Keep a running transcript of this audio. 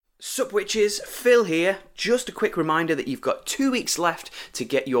Sup witches, Phil here. Just a quick reminder that you've got 2 weeks left to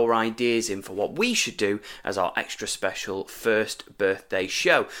get your ideas in for what we should do as our extra special first birthday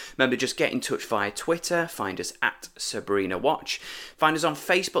show. Remember, just get in touch via Twitter, find us at Sabrina Watch. Find us on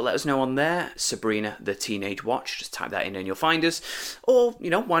Facebook, let us know on there, Sabrina the Teenage Watch. Just type that in and you'll find us. Or,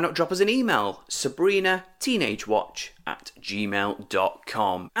 why not drop us an email,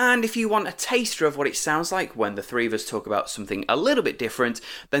 sabrinateenagewatch@gmail.com. And if you want a taster of what it sounds like when the three of us talk about something a little bit different,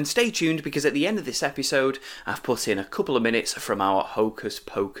 then stay tuned, because at the end of this episode, I've put in a couple of minutes from our Hocus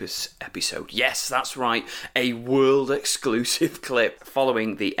Pocus episode. Yes, that's right, a world exclusive clip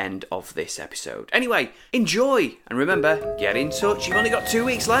following the end of this episode. Anyway, enjoy, and remember, get in touch. You've only got 2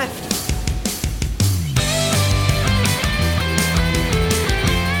 weeks left.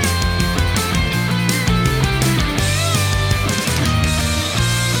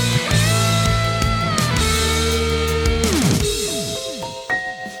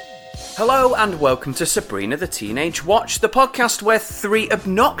 Hello and welcome to Sabrina the Teenage Watch, the podcast where three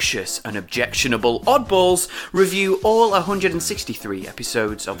obnoxious and objectionable oddballs review all 163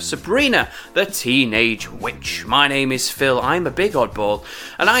 episodes of Sabrina the Teenage Witch. My name is Phil, I'm a big oddball,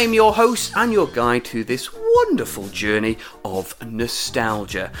 and I am your host and your guide to this wonderful journey of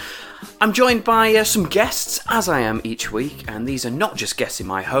nostalgia. I'm joined by some guests, as I am each week, and these are not just guests in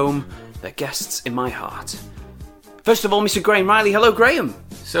my home, they're guests in my heart. First of all, Mr. Graham Riley. Hello, Graham.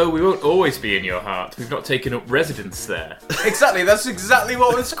 So we won't always be in your heart. We've not taken up residence there. Exactly, that's exactly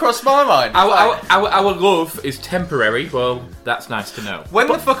what was crossed my mind. Our love is temporary. Well, that's nice to know. When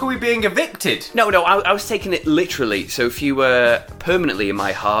the fuck are we being evicted? No, I was taking it literally. So if you were permanently in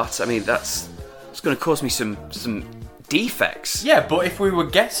my heart, I mean, it's going to cause me some defects. Yeah, but if we were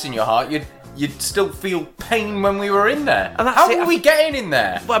guests in your heart, you'd still feel pain when we were in there. And How are we getting in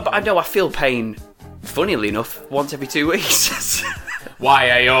there? Well, but I know I feel pain, funnily enough, once every 2 weeks. Why,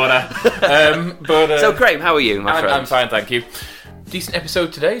 Aorta? So, Graham, how are you, my friend? I'm fine, thank you. Decent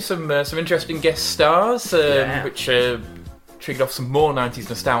episode today. Some interesting guest stars, which triggered off some more 90s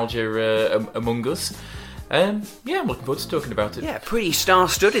nostalgia among us. I'm looking forward to talking about it. Yeah, pretty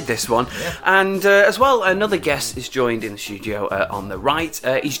star-studded, this one. Yeah. And as well, another guest is joined in the studio on the right.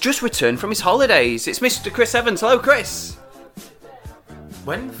 He's just returned from his holidays. It's Mr. Chris Evans. Hello, Chris.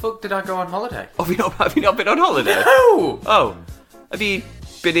 When the fuck did I go on holiday? Have you not been on holiday? No! Oh. Have you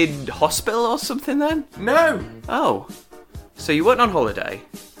been in hospital or something then? No! Oh. So you weren't on holiday,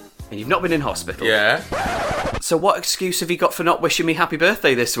 and you've not been in hospital? Yeah. So what excuse have you got for not wishing me happy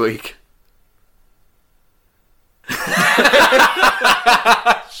birthday this week?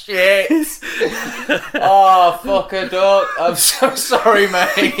 Shit! Oh, fuck a duck. I'm so sorry,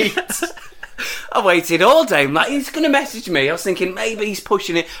 mate. I waited all day. I'm like, he's going to message me. I was thinking maybe he's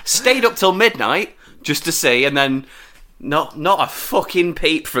pushing it. Stayed up till midnight just to see, and then not a fucking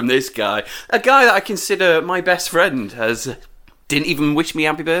peep from this guy. A guy that I consider my best friend didn't even wish me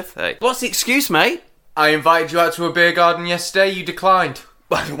happy birthday. What's the excuse, mate? I invited you out to a beer garden yesterday, you declined.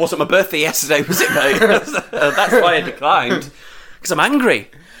 Well, it wasn't my birthday yesterday, was it, mate? That's why I declined. Because I'm angry.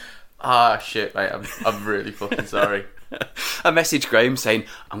 Ah, shit, mate. I'm really fucking sorry. I messaged Graham saying,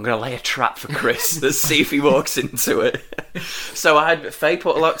 I'm going to lay a trap for Chris. Let's see if he walks into it. So Faye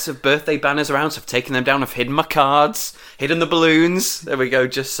put lots of birthday banners around, so I've taken them down, I've hidden my cards, hidden the balloons. There we go,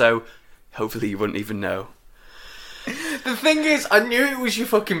 just so hopefully you wouldn't even know. The thing is, I knew it was your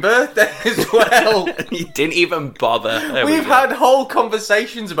fucking birthday as well. You didn't even bother. We've had whole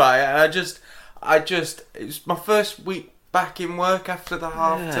conversations about it, and it was my first week back in work after the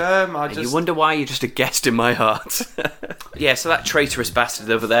half term. You wonder why you're just a guest in my heart. Yeah, so that traitorous bastard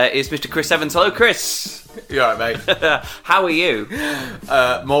over there is Mr. Chris Evans. Hello, Chris. You alright, mate? How are you?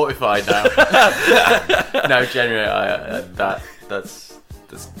 Mortified now. No, genuinely, that's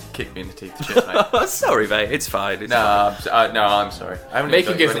kicked me in the teeth, shit, mate. Oh, sorry, mate. It's fine. I'm sorry. I haven't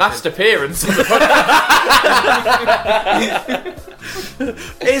Making his last appearance on the podcast.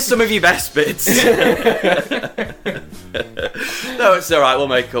 Here's some of your best bits. No, it's alright.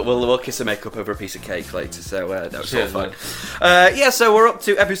 We'll kiss the makeup over a piece of cake later, so no, it's all fine. So we're up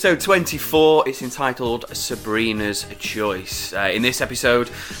to episode 24. It's entitled Sabrina's Choice. In this episode,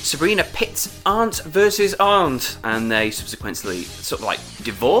 Sabrina pits aunt versus aunt, and they subsequently sort of like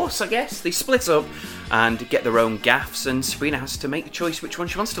divorce, I guess. They split up and get their own gaffes, and Sabrina has to make a choice which one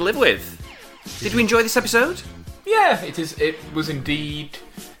she wants to live with. Did we enjoy this episode? Yeah, it was indeed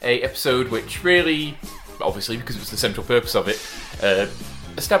a episode which really, obviously because it was the central purpose of it,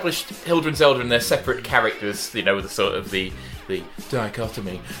 established Hilda and Zelda and their separate characters, the sort of the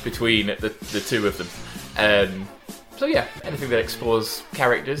dichotomy between the two of them. So yeah, anything that explores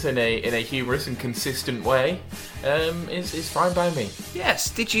characters in a humorous and consistent way is fine by me.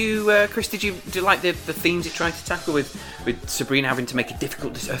 Yes. Did you, Chris? Do you like the themes it tried to tackle with Sabrina having to make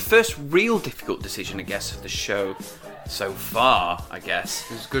her first real difficult decision, I guess, of the show so far? I guess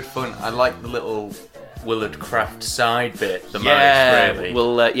It was good fun. I like the little Willard Craft side bit the most, really.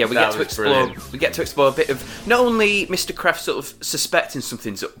 Well, we That get to was explore. brilliant. We get to explore a bit of not only Mr. Kraft sort of suspecting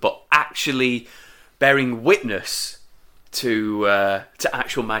something's up, but actually bearing witness to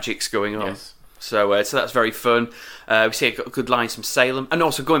actual magics going on. Yes. So that's very fun. We see good lines from Salem, and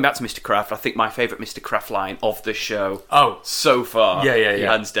also going back to Mr. Kraft. I think my favourite Mr. Kraft line of the show. Oh. So far, Yeah.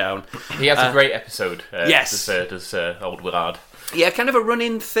 hands down. He has a great episode. Yes. Does old Willard. Yeah, kind of a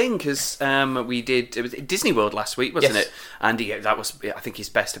run-in thing, because it was Disney World last week, wasn't Yes. it? And that was, I think, his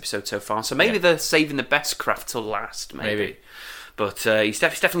best episode so far. So maybe they're saving the best craft till last, maybe. But he's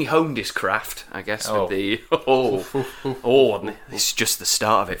definitely honed his craft, I guess, with the... it's just the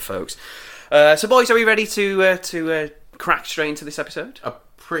start of it, folks. So, boys, are we ready to crack straight into this episode? I'm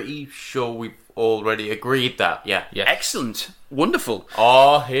pretty sure we've already agreed that, yeah. Excellent. Wonderful.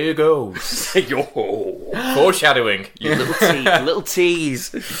 Oh, here goes. Foreshadowing. You little tease.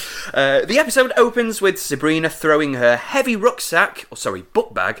 The episode opens with Sabrina throwing her heavy book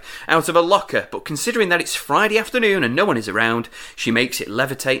bag out of a locker, but considering that it's Friday afternoon and no one is around, she makes it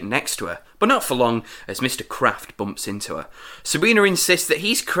levitate next to her. But not for long, as Mr. Kraft bumps into her. Sabrina insists that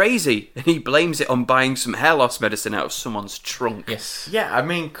he's crazy, and he blames it on buying some hair loss medicine out of someone's trunk. Yes. Yeah, I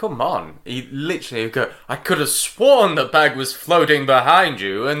mean, come on. He literally would go, I could have sworn the bag was floating behind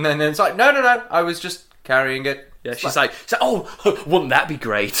you, and then it's like, no, I was just carrying it. Yeah, she's like, oh, wouldn't that be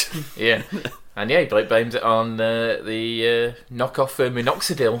great? Yeah. And yeah, he blames it on the knockoff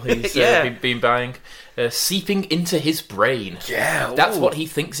minoxidil he's been buying, seeping into his brain. Yeah, that's ooh. what he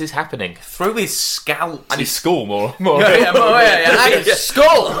thinks is happening. Through his scalp. And his skull, more. And his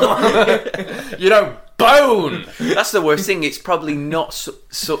skull! Bone! That's the worst thing. It's probably not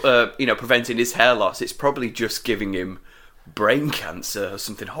preventing his hair loss. It's probably just giving him brain cancer or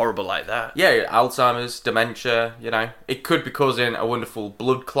something horrible like that. Yeah, Alzheimer's, dementia, It could be causing a wonderful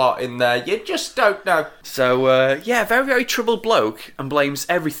blood clot in there. You just don't know. So, very, very troubled bloke, and blames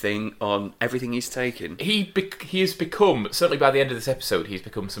everything on everything he's taken. He has become, certainly by the end of this episode, he's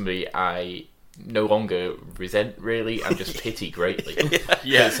become somebody I no longer resent, really, and just pity greatly.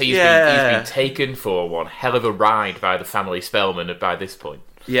 Because he's been taken for one hell of a ride by the family Spellman by this point.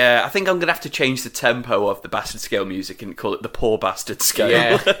 Yeah, I think I'm going to have to change the tempo of the Bastard Scale music and call it the Poor Bastard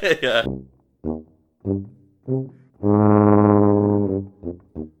Scale. Yeah. Yeah.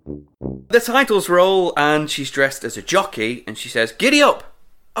 The titles roll, and she's dressed as a jockey, and she says, "Giddy up!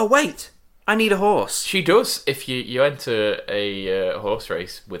 Oh, wait, I need a horse." She does. If you enter a horse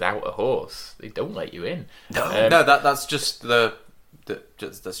race without a horse, they don't let you in. No, that's just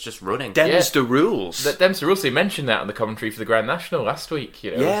that's just running. Them's the rules. Them's the rules. They mentioned that on the commentary for the Grand National last week.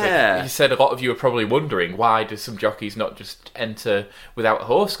 Yeah. He said a lot of you are probably wondering why do some jockeys not just enter without a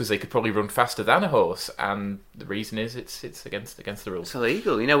horse, because they could probably run faster than a horse, and the reason is it's against the rules. It's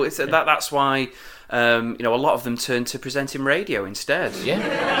illegal. That's why a lot of them turn to presenting radio instead.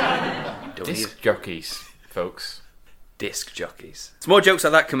 Yeah. Don't Disc jockeys, folks. Disc jockeys. Some more jokes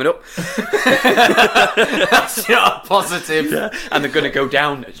like that coming up. That's not positive. Yeah. And they're going to go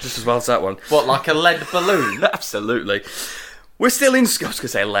down just as well as that one. What, like a lead balloon? Absolutely. We're still in... I was going to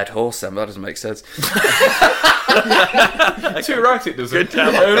say lead horse, Sam. That doesn't make sense. Too right, it doesn't.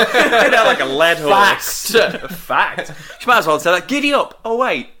 Good like a lead horse. Fact. She might as well say that. Giddy up. Oh,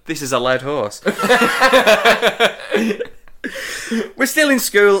 wait. This is a lead horse. We're still in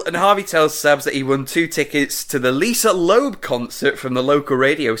school, and Harvey tells Sabs that he won 2 tickets to the Lisa Loeb concert from the local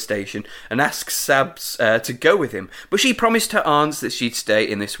radio station and asks Sabs to go with him. But she promised her aunts that she'd stay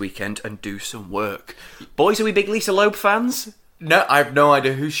in this weekend and do some work. Boys, are we big Lisa Loeb fans? No, I have no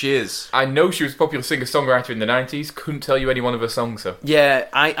idea who she is. I know she was a popular singer-songwriter in the 90s. Couldn't tell you any one of her songs, though. Yeah,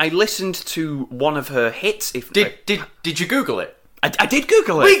 I listened to one of her hits. Did you Google it? I did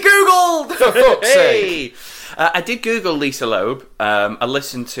Google it. We Googled! For fuck's sake! I did Google Lisa Loeb. I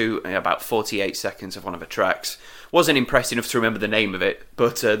listened to about 48 seconds of one of her tracks. Wasn't impressed enough to remember the name of it,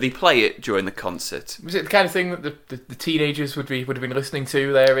 but they play it during the concert. Was it the kind of thing that the teenagers would have been listening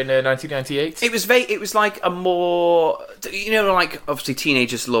to there in 1998? It was It was like a more, like obviously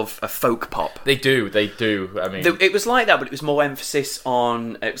teenagers love a folk pop. They do. I mean, It was like that, but it was more emphasis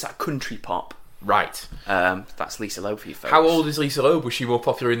on. It was like country pop. right. That's Lisa Loeb for you folks. How old is Lisa Loeb? Was she more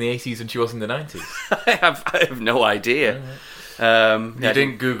popular in the 80s than she was in the 90s? I have no idea. You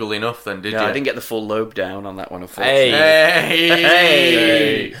didn't Google enough then, did you? I didn't get the full lobe down on that one, unfortunately.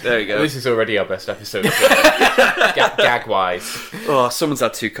 Hey! There you go. This is already our best episode. Gag-wise. Oh, someone's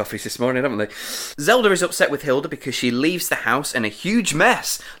had 2 coffees this morning, haven't they? Zelda is upset with Hilda because she leaves the house in a huge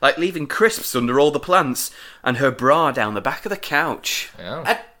mess, like leaving crisps under all the plants and her bra down the back of the couch.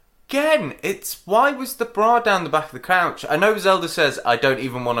 Yeah. Again, it's why was the bra down the back of the couch? I know Zelda says, I don't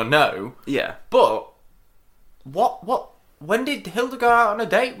even want to know. Yeah. But, when did Hilda go out on a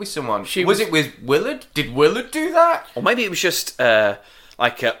date with someone? Was it with Willard? Did Willard do that? Or maybe it was just, let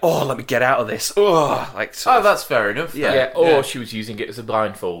me get out of this. Oh, That's fair enough. Or she was using it as a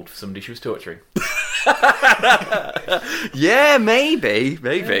blindfold for somebody she was torturing. Yeah, maybe.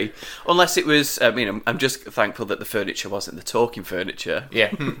 Unless it was, I'm just thankful that the furniture wasn't the talking furniture.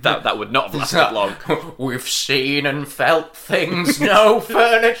 Yeah. that would not have lasted long. We've seen and felt things no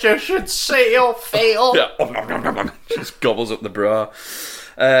furniture should see or feel. Yeah. Just gobbles up the bra.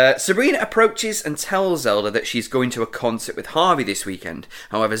 Sabrina approaches and tells Zelda that she's going to a concert with Harvey this weekend.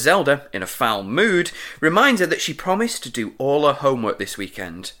 However, Zelda, in a foul mood, reminds her that she promised to do all her homework this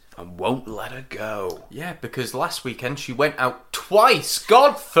weekend and won't let her go. Yeah, because last weekend she went out twice.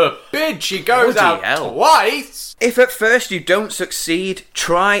 God forbid she goes Bloody out hell. twice. If at first you don't succeed,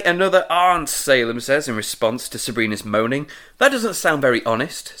 try another aunt, Salem says in response to Sabrina's moaning. That doesn't sound very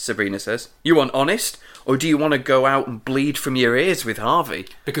honest, Sabrina says. You want honest? Or do you want to go out and bleed from your ears with Harvey?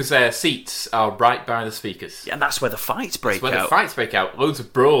 Because their seats are right by the speakers. Yeah, and that's where the fights break out. That's where the fights break out. Loads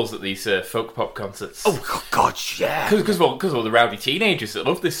of brawls at these folk pop concerts. Oh, God, yeah. Because all the rowdy teenagers that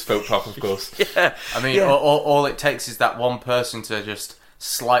love this folk pop, of course. Yeah. I mean, all it takes is that one person to just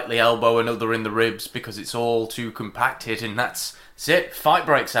slightly elbow another in the ribs because it's all too compacted, and that's it. Fight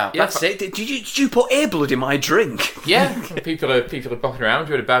breaks out. Yeah, that's it. Did you put air blood in my drink? Yeah, people are bopping around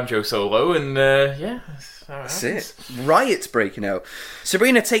doing a banjo solo, and That's it. Riots breaking out.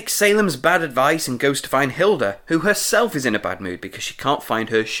 Sabrina takes Salem's bad advice and goes to find Hilda, who herself is in a bad mood because she can't find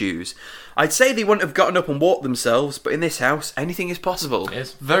her shoes. I'd say they wouldn't have gotten up and walked themselves, but in this house, anything is possible.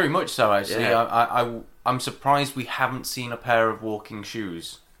 Yes. Very much so, actually. Yeah. I'm surprised we haven't seen a pair of walking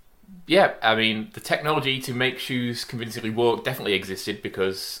shoes. Yeah, I mean, the technology to make shoes convincingly walk definitely existed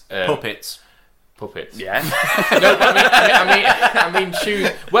because... Puppets. Yeah. No, I mean, shoes...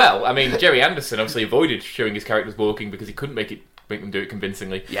 Well, I mean, Jerry Anderson obviously avoided showing his characters walking because he couldn't make them do it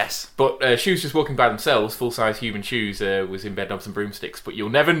convincingly. Yes. But shoes just walking by themselves, full-size human shoes, was in Bedknobs and Broomsticks, but you'll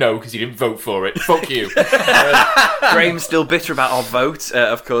never know because you didn't vote for it. Fuck you. Graham's still bitter about our vote.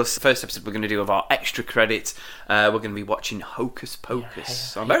 Of course, first episode we're going to do of our extra credit. We're going to be watching Hocus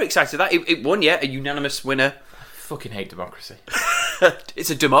Pocus. So I'm very excited for that. It won, a unanimous winner. I fucking hate democracy. It's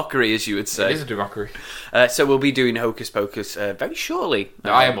a democracy, as you would say. It is a democracy. So we'll be doing Hocus Pocus very shortly.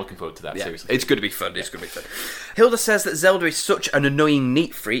 No, I am looking forward to that, seriously. It's going to be fun. Hilda says that Zelda is such an annoying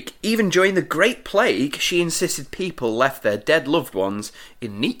neat freak. Even during the Great Plague, she insisted people left their dead loved ones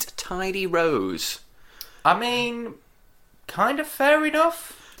in neat, tidy rows. I mean, kind of fair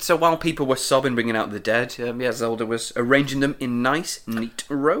enough. So while people were sobbing, bringing out the dead, Zelda was arranging them in nice, neat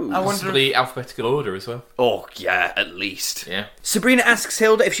rows. Possibly alphabetical order as well. Oh, yeah, at least. Yeah. Sabrina asks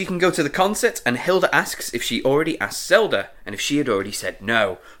Hilda if she can go to the concert, and Hilda asks if she already asked Zelda, and if she had already said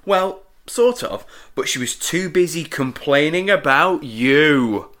no. Well, sort of, but she was too busy complaining about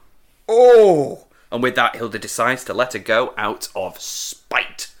you. Oh! And with that, Hilda decides to let her go out of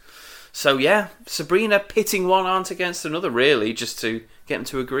spite. So yeah, Sabrina pitting one aunt against another, really, just to get them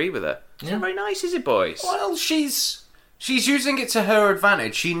to agree with her. It's not very nice, is it, boys? Well, she's using it to her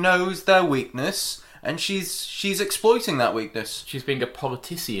advantage. She knows their weakness, and she's exploiting that weakness. She's being a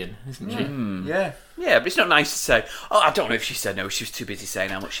politician, isn't she? Yeah. Yeah, but it's not nice to say, I don't know if she said no, she was too busy saying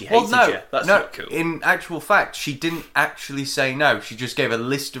how much she hated you. That's not cool. In actual fact, she didn't actually say no. She just gave a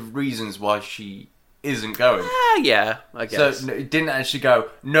list of reasons why she isn't going. Yeah, I guess. So it didn't actually go,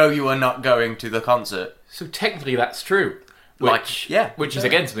 no, you are not going to the concert. So technically that's true. Which is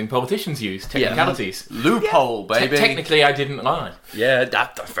again something politicians use, technicalities. Loophole, baby. Technically I didn't lie. Yeah,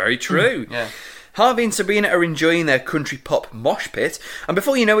 that's very true. Yeah. Harvey and Sabrina are enjoying their country pop mosh pit, and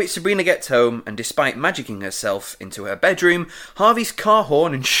before you know it, Sabrina gets home, and despite magicking herself into her bedroom, Harvey's car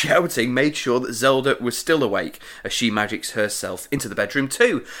horn and shouting made sure that Zelda was still awake, as she magics herself into the bedroom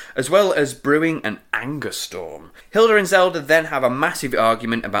too, as well as brewing an anger storm. Hilda and Zelda then have a massive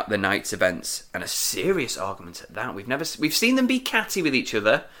argument about the night's events, and a serious argument at that. We've seen them be catty with each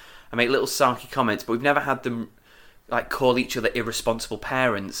other, and make little sarky comments, but we've never had them call each other irresponsible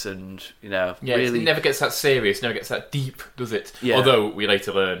parents and, really... It never gets that serious, never gets that deep, does it? Yeah. Although we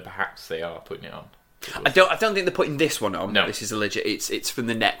later learn perhaps they are putting it on. I don't think they're putting this one on. No. This is a legit. It's from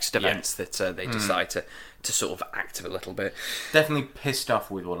the next events that they decide to sort of act a little bit. Definitely pissed off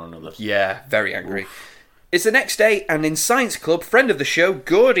with one another. Yeah, very angry. It's the next day, and in Science Club, friend of the show,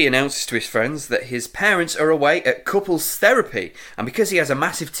 Gordy announces to his friends that his parents are away at couples therapy, and because he has a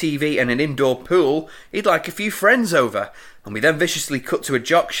massive TV and an indoor pool, he'd like a few friends over. And we then viciously cut to a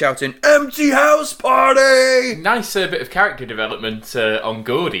jock shouting, "Empty house party!" Nice bit of character development on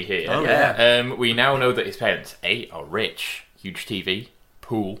Gordy here. Oh, yeah. We now know that his parents, A, are rich, huge TV,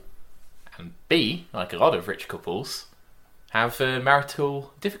 pool, and B, like a lot of rich couples, have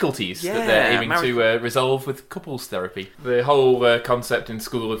marital difficulties that they're aiming to resolve with couples therapy. The whole concept in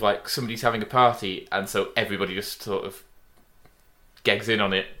school of like somebody's having a party and so everybody just sort of gags in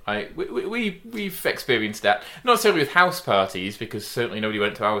on it. We've experienced that. Not necessarily with house parties, because certainly nobody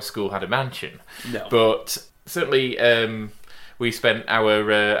went to our school had a mansion. No. But certainly we spent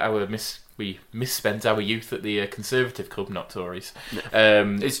we misspent our youth at the Conservative Club, not Tories.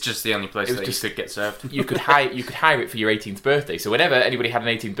 It's just the only place that you could get served. You could hire it for your 18th birthday. So whenever anybody had an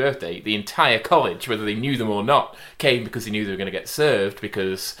 18th birthday, the entire college, whether they knew them or not, came because they knew they were going to get served,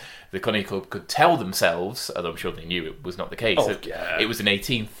 because the Connie Club could tell themselves, although I'm sure they knew it was not the case, it was an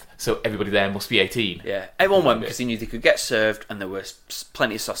 18th, so everybody there must be 18. Yeah, everyone went because they knew they could get served, and there were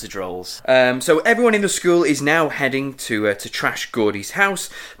plenty of sausage rolls. So everyone in the school is now heading to trash Gordy's house,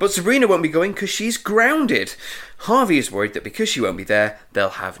 but Sabrina won't be going because she's grounded. Harvey is worried that because she won't be there, they'll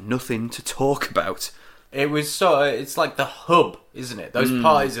have nothing to talk about. It's like the hub, isn't it? Those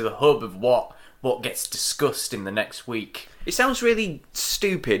parties are the hub of what gets discussed in the next week. It sounds really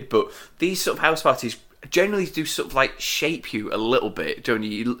stupid, but these sort of house parties generally do sort of like shape you a little bit, don't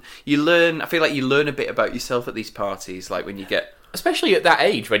you? You learn. I feel like you learn a bit about yourself at these parties, like when you get, especially at that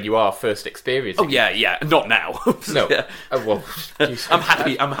age when you are first experiencing. Oh yeah, not now. No, yeah. Well,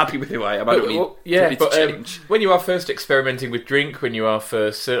 I'm happy with who I am. I don't need to change. When you are first experimenting with drink, when you are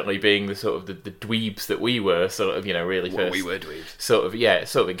first certainly being the sort of the dweebs that we were, sort of really first. We were dweebs. Sort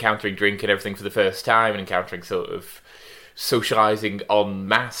of encountering drink and everything for the first time, and encountering sort of socialising en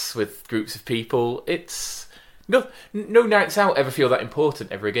masse with groups of people. It's no nights out ever feel that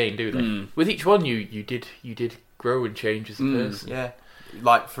important ever again, do they? With each one, you did grow and change as a person. Yeah,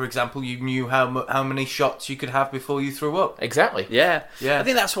 like for example, you knew how many shots you could have before you threw up. Exactly. Yeah. I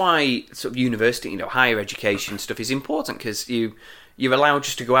think that's why sort of university, higher education stuff is important, because you're allowed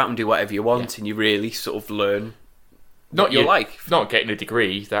just to go out and do whatever you want, and you really sort of learn. Not your life. Not getting a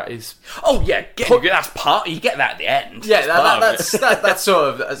degree, that is. Oh yeah, that's part. You get that at the end. Yeah, that's sort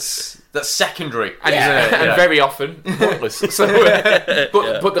of that's secondary, and very often pointless. So,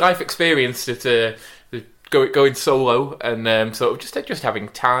 but the life experience that going solo and sort of just having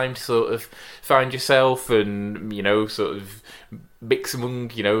time to sort of find yourself and sort of mix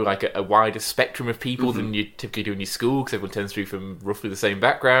among like a wider spectrum of people than you typically do in your school, because everyone tends to be from roughly the same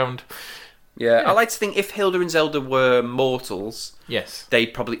background. Yeah, I like to think if Hilda and Zelda were mortals, yes,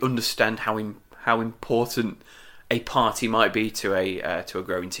 they'd probably understand how important a party might be to a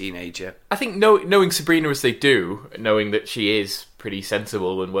growing teenager. I think knowing Sabrina as they do, knowing that she is pretty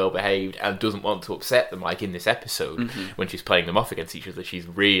sensible and well behaved and doesn't want to upset them, like in this episode when she's playing them off against each other, she's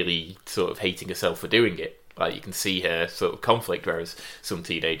really sort of hating herself for doing it. Like you can see her sort of conflict, whereas some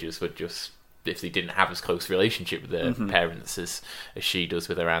teenagers would just, if they didn't have as close a relationship with their parents as she does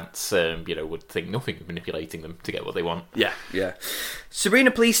with her aunts, would think nothing of manipulating them to get what they want. Yeah.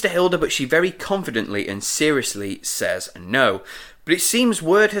 Sabrina pleads to Hilda, but she very confidently and seriously says no. But it seems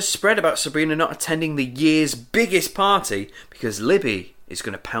word has spread about Sabrina not attending the year's biggest party because Libby is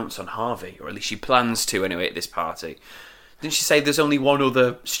going to pounce on Harvey, or at least she plans to anyway at this party. Didn't she say there's only one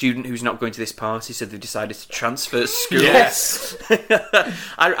other student who's not going to this party, so they've decided to transfer schools? Yes!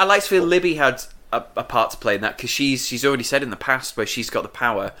 I like to feel Libby had a part to play in that, because she's already said in the past where she's got the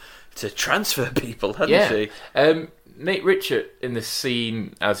power to transfer people, hasn't she? Nate Richard in this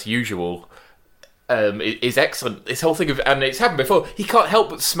scene, as usual, is excellent. This whole thing of, and it's happened before, he can't help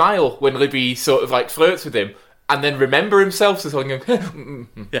but smile when Libby sort of like flirts with him. And then remember himself, so going,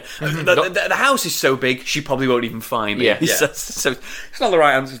 the house is so big, she probably won't even find it. Yeah. So it's not the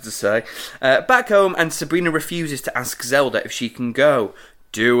right answer to say. Back home, and Sabrina refuses to ask Zelda if she can go.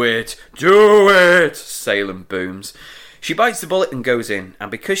 Do it! Salem booms. She bites the bullet and goes in,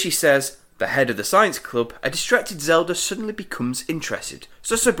 and because she says, the head of the science club, a distracted Zelda suddenly becomes interested,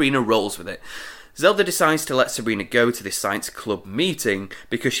 so Sabrina rolls with it. Zelda decides to let Sabrina go to this science club meeting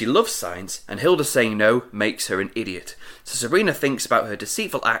because she loves science, and Hilda saying no makes her an idiot. So Sabrina thinks about her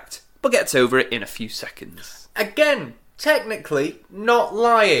deceitful act, but gets over it in a few seconds. Again, technically, not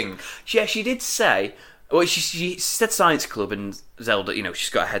lying. Yeah, she did say, Well, she said science club, and Zelda, she's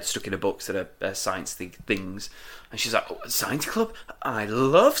got her head stuck in a book to the science things. And she's like, science club? I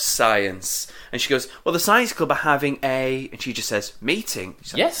love science. And she goes, well, the science club are having and she just says, meeting.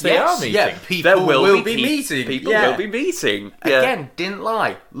 She's like, Yes, they are meeting. Yeah, people there will be meeting. People Yeah. will be meeting. Yeah. Again, didn't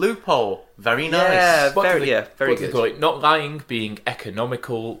lie. Loophole. Very nice. Yeah, What very do they good. call it? Not lying, being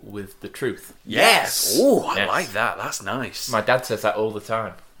economical with the truth. Yes. Oh, I Yes. like that. That's nice. My dad says that all the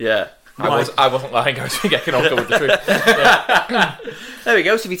time. Yeah. I wasn't lying, I was being economical with the truth. Yeah. There we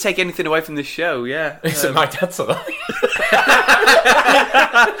go. So if you take anything away from this show, yeah. So my dad's a liar.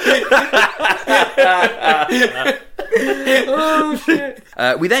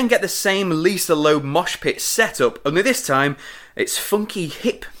 We then get the same Lisa Loeb mosh pit setup, only this time it's funky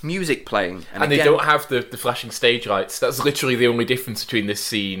hip music playing. And they don't have the flashing stage lights. That's literally the only difference between this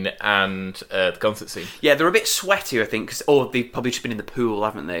scene and the concert scene. Yeah, they're a bit sweaty, I think, or they've probably just been in the pool,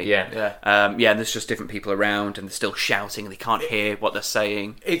 haven't they? Yeah. And there's just different people around, and they're still shouting, and they can't hear what they're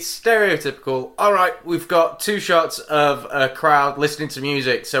saying. It's stereotypical. All right, we've got 2 shots of a crowd listening to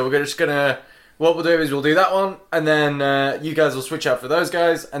music, so we're just gonna. What we'll do is we'll do that one, and then you guys will switch out for those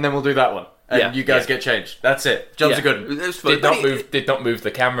guys, and then we'll do that one, and you guys get changed. That's it. Jobs are good. Did not move the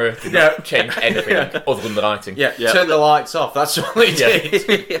camera. Did not change anything other than the lighting. Yeah, turn the lights off. That's all he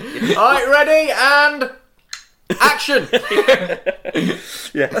did. All right, ready and action.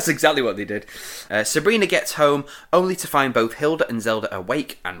 Yeah, that's exactly what they did. Sabrina gets home only to find both Hilda and Zelda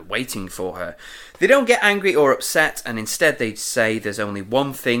awake and waiting for her. They don't get angry or upset, and instead they say there's only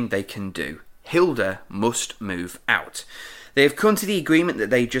one thing they can do. Hilda must move out. They have come to the agreement that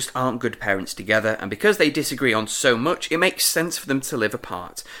they just aren't good parents together, and because they disagree on so much, it makes sense for them to live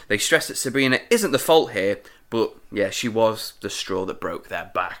apart. They stress that Sabrina isn't the fault here, but yeah, she was the straw that broke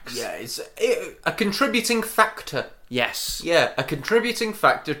their backs. Yeah, it's a contributing factor. Yes. Yeah, a contributing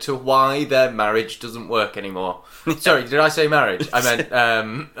factor to why their marriage doesn't work anymore. Sorry, did I say marriage? I meant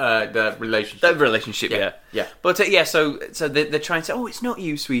the relationship. The relationship, yeah. Yeah. But so they're trying to say, oh, it's not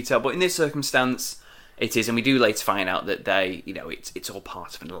you, sweetheart, but in this circumstance, it is, and we do later find out that they, it's all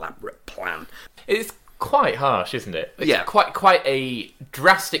part of an elaborate plan. It's quite harsh, isn't it? It's Yeah. quite a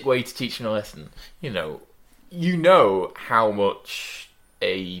drastic way to teach them a lesson. You know how much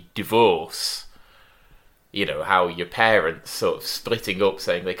a divorce, how your parents sort of splitting up,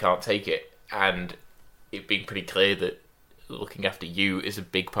 saying they can't take it, and it being pretty clear that looking after you is a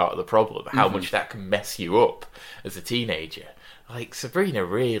big part of the problem, how much that can mess you up as a teenager. Like, Sabrina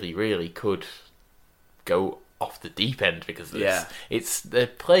really, really could go off the deep end because of this. Yeah. They're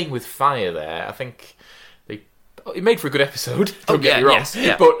playing with fire there. I think it made for a good episode, don't get me wrong. Yes,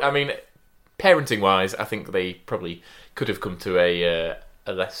 yeah. But, I mean, parenting-wise, I think they probably could have come to a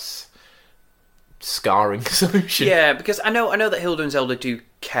less scarring solution. Yeah, because I know that Hilda and Zelda do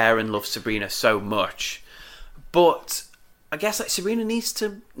care and love Sabrina so much, but I guess Sabrina needs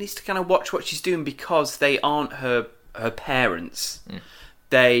to kind of watch what she's doing because they aren't her parents.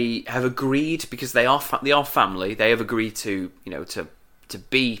 They have agreed, because they are family. They have agreed to to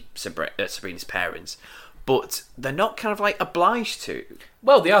be Sabrina's parents, but they're not kind of like obliged to.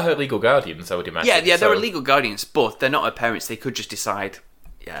 Well, they are her legal guardians, I would imagine. Yeah, so- they're legal guardians, but they're not her parents. They could just decide,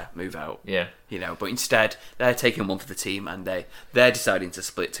 move out. Yeah. But instead they're taking one for the team, and they're deciding to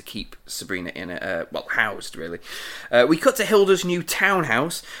split to keep Sabrina in housed, really. We cut to Hilda's new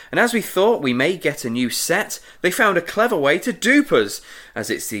townhouse, and as we thought we may get a new set, they found a clever way to dupe us, as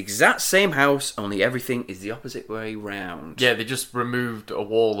it's the exact same house, only everything is the opposite way round. Yeah, they just removed a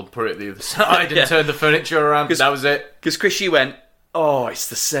wall and put it the other side and turned the furniture around. That was it. Because Chris, she went, oh, it's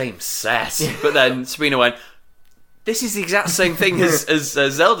the same set. But then Sabrina went, this is the exact same thing as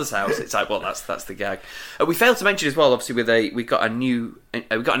Zelda's house. It's like, well, that's the gag. We failed to mention as well, obviously, we got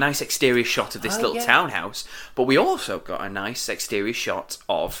a nice exterior shot of this little townhouse, but we also got a nice exterior shot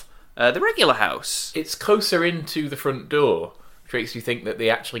of the regular house. It's closer into the front door, which makes you think that they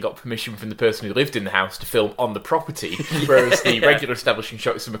actually got permission from the person who lived in the house to film on the property, whereas the regular establishing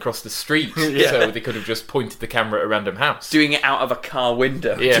shot is from across the street, so they could have just pointed the camera at a random house. Doing it out of a car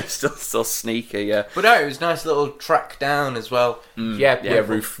window, which is still sneaky, yeah. But no, it was a nice little track down as well.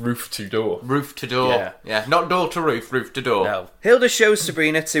 Roof to door. Roof to door. Yeah, not door to roof, roof to door. No. Hilda shows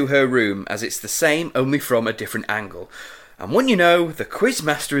Sabrina to her room, as it's the same, only from a different angle. And when you know, the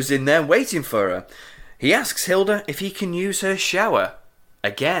Quizmaster is in there waiting for her. He asks Hilda if he can use her shower.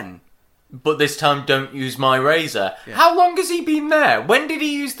 Again. But this time, don't use my razor. Yeah. How long has he been there? When did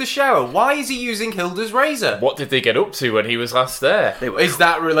he use the shower? Why is he using Hilda's razor? What did they get up to when he was last there? Is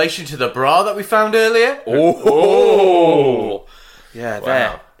that in relation to the bra that we found earlier? Oh! Yeah,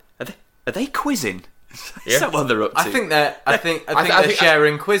 wow. Are they quizzing? Is that what they're up to? I think they're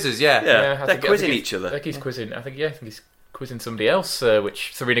sharing quizzes. Yeah. They're quizzing each other. I think he's quizzing. I think he's quizzing somebody else,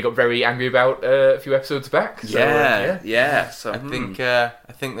 which Serena got very angry about a few episodes back. So, So I think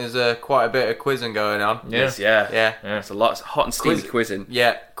there's quite a bit of quizzing going on. Yeah. It's a lot. It's hot and steamy quizzing.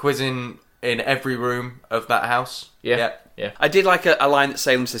 Yeah, quizzing in every room of that house. Yeah. I did like a line that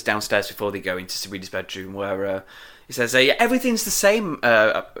Salem says downstairs before they go into Serena's bedroom, where he says, everything's the same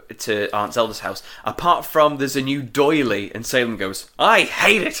to Aunt Zelda's house, apart from there's a new doily. And Salem goes, I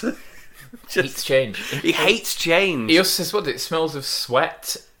hate it. Hates change. He hates change. He also says, it smells of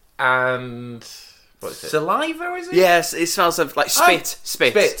sweat and... What is it? Saliva, is it? Yes, it smells of like spit.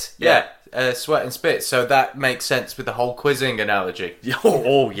 Spit, yeah. Sweat and spit. So that makes sense with the whole quizzing analogy.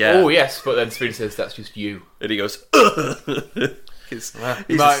 Oh, yeah. Oh, yes, but then Serena says, that's just you. And he goes,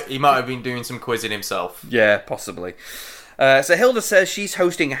 He might have been doing some quizzing himself. Yeah, possibly. So Hilda says she's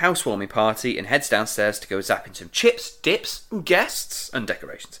hosting a housewarming party and heads downstairs to go zapping some chips, dips, guests, and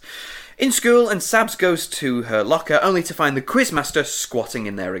decorations. In school, and Sabs goes to her locker only to find the quizmaster squatting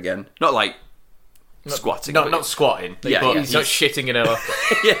in there again. Not like squatting. Not squatting. Yeah, he's not shitting in her locker.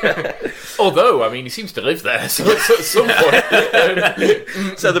 Yeah. Although, I mean, he seems to live there, so at some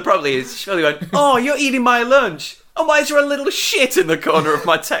point. So the probably is, she probably went, oh, you're eating my lunch. Oh, why is there a little shit in the corner of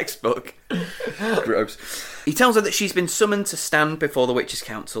my textbook? Gross. He tells her that she's been summoned to stand before the Witches'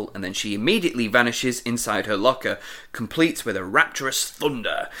 Council, and then she immediately vanishes inside her locker, complete with a rapturous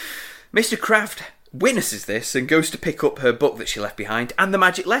thunder. Mr. Kraft witnesses this and goes to pick up her book that she left behind and the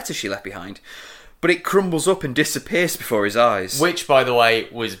magic letter she left behind. But it crumbles up and disappears before his eyes. Which, by the way,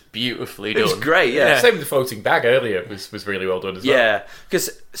 was beautifully done. It was great, yeah. Same with the floating bag earlier was really well done as well. Yeah,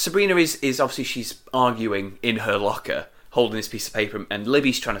 because Sabrina is obviously, she's arguing in her locker, holding this piece of paper, and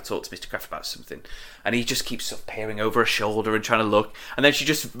Libby's trying to talk to Mr. Kraft about something. And he just keeps sort of peering over her shoulder and trying to look. And then she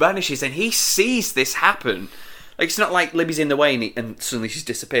just vanishes, and he sees this happen. Like, it's not like Libby's in the way and suddenly she's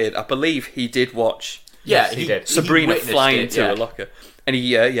disappeared. I believe he did watch he did. Sabrina fly into her locker. And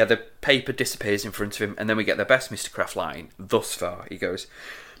the paper disappears in front of him, and then we get the best Mr. Kraft line thus far. He goes,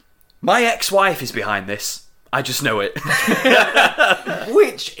 my ex-wife is behind this. I just know it.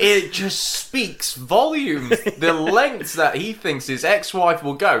 Which, it just speaks volumes. The lengths that he thinks his ex-wife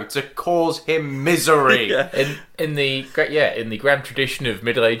will go to cause him misery. Yeah. In the grand tradition of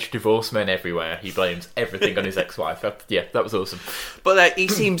middle-aged divorced men everywhere, he blames everything on his ex-wife. That was awesome. But he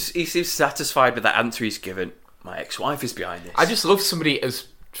seems satisfied with that answer he's given. My ex-wife is behind this. I just love somebody as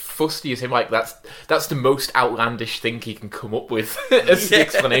fusty as him. Like, that's the most outlandish thing he can come up with as the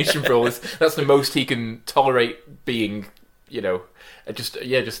explanation for all this. That's the most he can tolerate being, just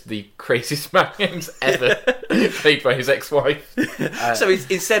the craziest man ever played by his ex-wife. So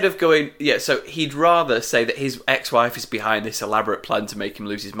instead of going, so he'd rather say that his ex-wife is behind this elaborate plan to make him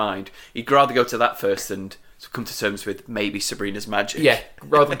lose his mind. He'd rather go to that first and come to terms with maybe Sabrina's magic. Yeah,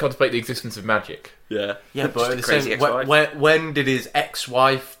 rather than contemplate the existence of magic. Yeah. Yeah, but at the same, when did his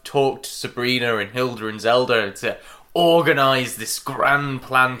ex-wife talk to Sabrina and Hilda and Zelda to organise this grand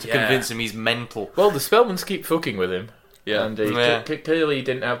plan to convince him he's mental? Well, the Spellmans keep fucking with him. Yeah. And he clearly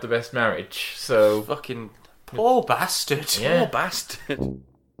didn't have the best marriage, so... Fucking poor bastard. Yeah. Poor bastard.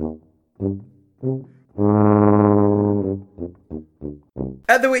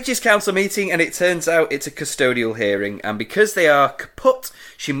 At the Witches' Council meeting, and it turns out it's a custodial hearing, and because they are kaput,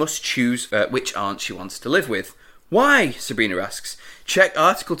 she must choose which aunt she wants to live with. Why? Sabrina asks. Check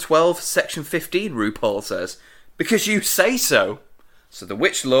Article 12, Section 15, RuPaul says. Because you say so. So the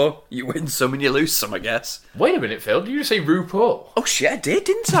witch law, you win some and you lose some, I guess. Wait a minute, Phil, did you just say RuPaul? Oh shit, I did,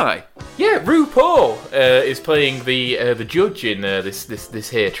 didn't I? Yeah, RuPaul is playing the judge in this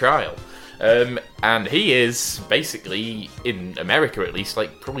here trial. And he is basically, in America at least,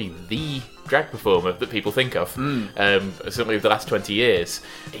 like probably the drag performer that people think of. Certainly over the last 20 years.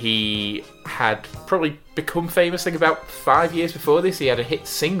 He had probably become famous, I think, about 5 years before this. He had a hit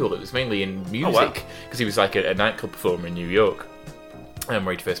single that was mainly in music, because he was like a nightclub performer in New York.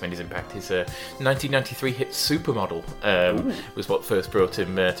 Where he first made his impact. His 1993 hit Supermodel was what first brought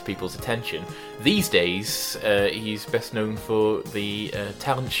him to people's attention. These days, he's best known for the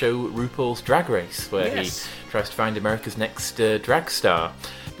talent show RuPaul's Drag Race, where he tries to find America's next drag star.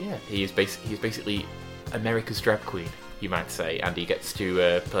 Yeah, he's basically America's drag queen, you might say, and he gets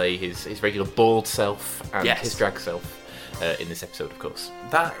to play his regular bald self and his drag self. In this episode, of course.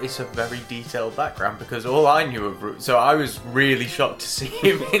 That is a very detailed background, because all I knew of so I was really shocked to see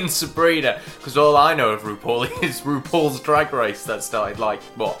him in Sabrina, because all I know of RuPaul is RuPaul's Drag Race that started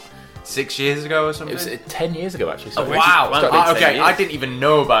 6 years ago or something? It was 10 years ago, actually. Oh, wow. Okay, I didn't even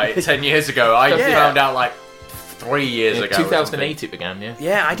know about it 10 years ago. I found out 3 years ago. 2008 it began, yeah.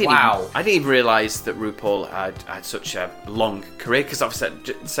 Yeah, I didn't. Wow. I didn't even realise that RuPaul had such a long career, because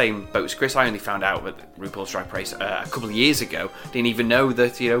obviously, same boat as Chris. I only found out about RuPaul's Drag Race a couple of years ago. Didn't even know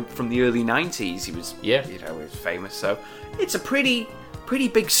that from the early '90s he was he was famous. So it's a pretty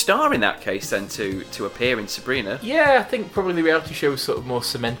big star in that case then to appear in Sabrina. Yeah, I think probably the reality show sort of more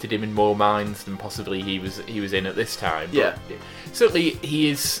cemented him in more minds than possibly he was in at this time. Yeah. But certainly he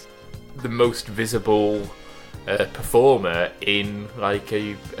is the most visible performer in like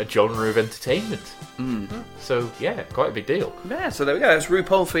a genre of entertainment. So yeah, quite a big deal. Yeah, so there we go. That's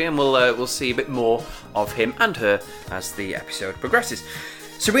RuPaul for you, and we'll see a bit more of him and her as the episode progresses.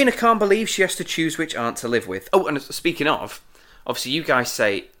 Sabrina can't believe she has to choose which aunt to live with. Oh, and speaking of, obviously you guys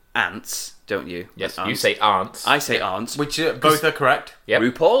say aunts, don't you? Yes, aunts. you say aunts. I say aunts. Which both are correct. Yep.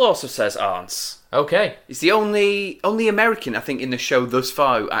 RuPaul also says aunts. Okay. He's the only American, I think, in the show thus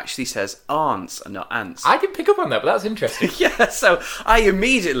far who actually says aunts and not ants. I didn't pick up on that, but that's interesting. Yeah, so I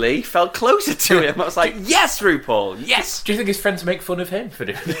immediately felt closer to him. I was like, yes, RuPaul, yes! Do you think his friends make fun of him for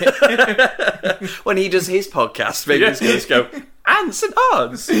doing it? When he does his podcast, maybe he's going to go, ants and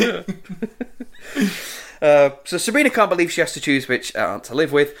aunts! So Sabrina can't believe she has to choose which aunt to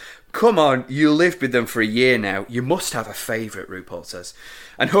live with. Come on, you lived with them for a year now. You must have a favourite, RuPaul says.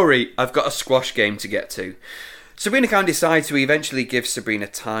 And hurry, I've got a squash game to get to. Sabrina can't decide, so he eventually gives Sabrina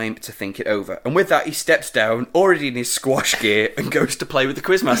time to think it over. And with that, he steps down, already in his squash gear, and goes to play with the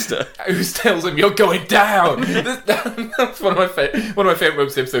Quizmaster. Who tells him you're going down? That's one of my favourite moments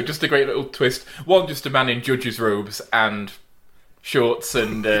of the episode. Just a great little twist. One, just a man in judge's robes and shorts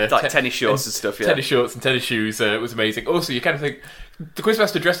and like tennis shorts and stuff, yeah. Tennis shorts and tennis shoes was amazing. Also, you kind of think the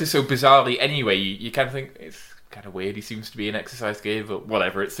Quizmaster dresses so bizarrely anyway. You kind of think it's kind of weird. He seems to be in exercise gear, but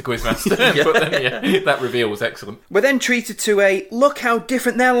whatever. It's the Quizmaster. Yeah. But then, yeah, that reveal was excellent. We're then treated to a look how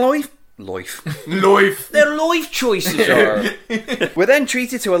different their life. Their life choices are. We're then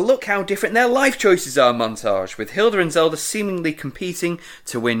treated to a look how different their life choices are montage, with Hilda and Zelda seemingly competing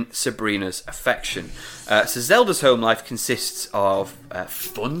to win Sabrina's affection. So Zelda's home life consists of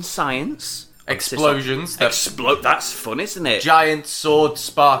fun science. explosions. That's fun, isn't it? Giant sword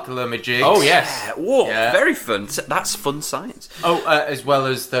sparkler majigs. Oh, yes. Yeah, whoa, very fun. That's fun science. Oh, as well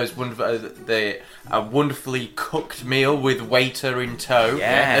as those wonderfully cooked meal with waiter in tow.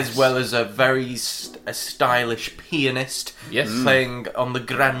 Yes. As well as a very stylish pianist playing on the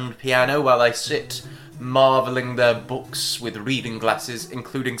grand piano while I sit marvelling their books with reading glasses,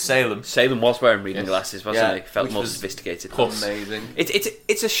 including Salem. Salem was wearing reading glasses, wasn't he? Felt which more was sophisticated. Amazing.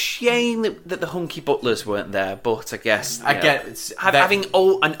 It's a shame that the hunky butlers weren't there, but I guess having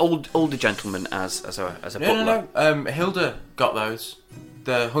an older gentleman as a butler. No. Hilda got those.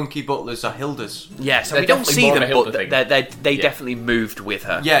 The hunky butlers are Hilda's. Yeah, so They're we don't definitely see more them, of a Hilda but thing. they definitely moved with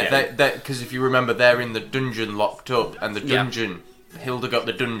her. Yeah, because if you remember, they're in the dungeon locked up, and the dungeon. Hilda got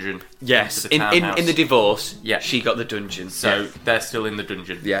the dungeon. Yes, the in the divorce, Yeah. she got the dungeon. So they're still in the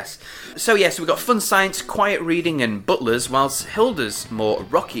dungeon. Yes. So we've got fun science, quiet reading and butlers, whilst Hilda's more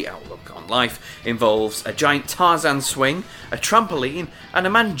rocky outlook on life involves a giant Tarzan swing, a trampoline, and a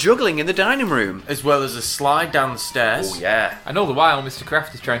man juggling in the dining room. As well as a slide down the stairs. Oh, yeah. And all the while, Mr.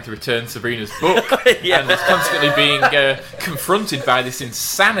 Kraft is trying to return Sabrina's book Yeah. and is constantly being confronted by this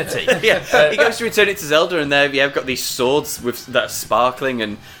insanity. Yeah, he goes to return it to Zelda, and they've got these swords that are sparkling,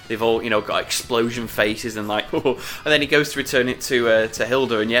 and they've all got explosion faces, and and then he goes to return it to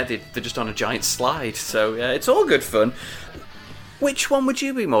Hilda, and they're just on a giant slide. So it's all good fun. Which one would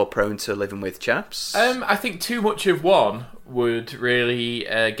you be more prone to living with, chaps? I think too much of one would really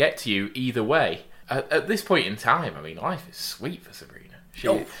get to you either way. At this point in time, I mean, life is sweet for Sabrina.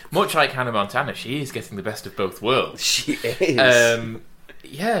 Much like Hannah Montana, she is getting the best of both worlds. She is.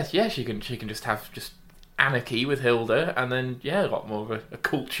 She can just have anarchy with Hilda, and then a lot more of a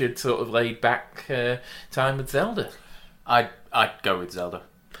cultured sort of laid back time with Zelda. I'd go with Zelda.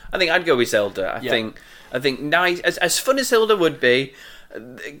 I think I'd go with Zelda. I think nice, as fun as Hilda would be,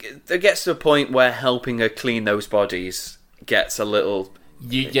 there gets to a point where helping her clean those bodies gets a little.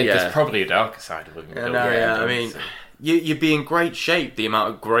 There's probably a darker side of living with Hilda. I mean, you'd be in great shape, the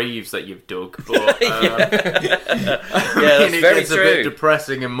amount of graves that you've dug, but that's it very gets true. a bit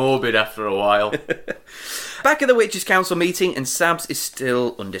depressing and morbid after a while. Back at the Witches' Council meeting, and Sabs is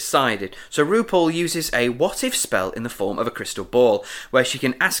still undecided. So RuPaul uses a what-if spell in the form of a crystal ball, where she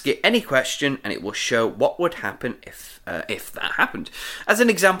can ask it any question, and it will show what would happen if that happened. As an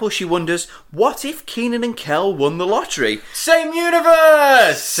example, she wonders, what if Keenan and Kel won the lottery? Same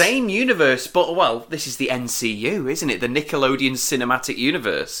universe! Same universe, but, well, this is the NCU, isn't it? The Nickelodeon Cinematic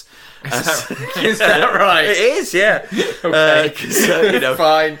Universe. Is that right? It is, yeah. Okay. Fine.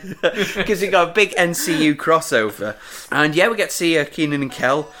 Fine. Because you've got a big NCU crossover crossover. And yeah, we get to see Keenan and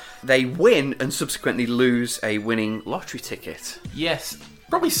Kel. They win and subsequently lose a winning lottery ticket. Yes.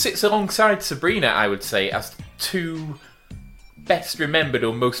 Probably sits alongside Sabrina, I would say, as two best remembered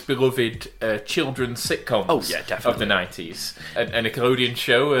or most beloved children's sitcoms of the 90s. A Nickelodeon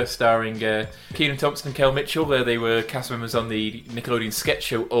show starring Kenan Thompson and Kel Mitchell. They were cast members on the Nickelodeon sketch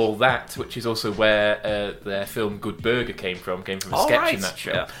show All That, which is also where their film Good Burger came from a sketch in that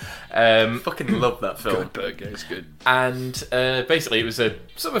show. Yeah. Fucking love that film. Good Burger is good. And basically it was a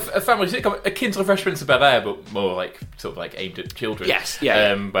sort of a family sitcom akin to The Fresh Prince of Bel-Air, but more like sort of like aimed at children. Yes,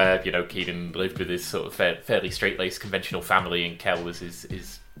 yeah. Where, you know, Kenan lived with his sort of fairly straight-laced conventional family, and Kel was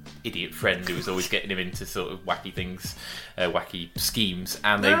his idiot friend who was always getting him into sort of wacky things, wacky schemes,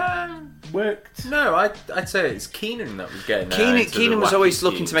 and they worked. No, I'd say it's Kenan that was getting Kenan was always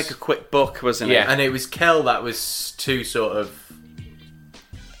looking to make a quick buck, wasn't he? Yeah, and it was Kel that was too sort of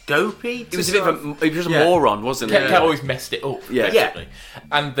dopey. He was a moron, wasn't he? Kel always messed it up, basically.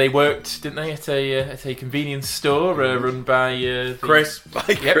 And they worked, didn't they, at a convenience store run by Chris.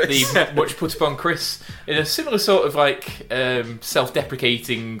 The much put upon Chris, in a similar sort of like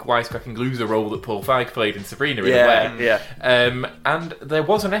self-deprecating, wisecracking loser role that Paul Feig played in Sabrina in a way. Yeah. And there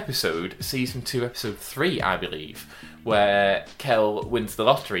was an episode, season 2, episode 3, I believe, where Kel wins the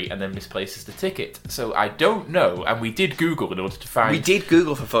lottery and then misplaces the ticket. So I don't know, and we did Google in order to find... We did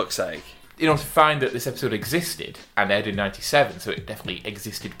Google, for fuck's sake. In order to find that this episode existed and aired in 97, so it definitely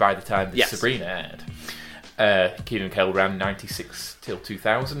existed by the time that Sabrina aired. Kenan and Kel ran 96 till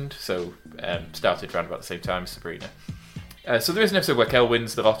 2000, so started around about the same time as Sabrina. So there is an episode where Kel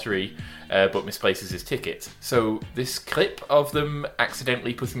wins the lottery but misplaces his ticket. So this clip of them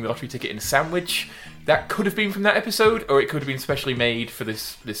accidentally putting the lottery ticket in a sandwich, that could have been from that episode, or it could have been specially made for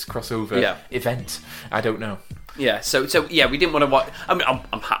this crossover event. I don't know. Yeah, so yeah, we didn't want to watch. I mean,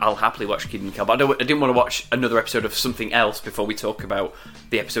 I'll happily watch Kenan and Kel, but I didn't want to watch another episode of something else before we talk about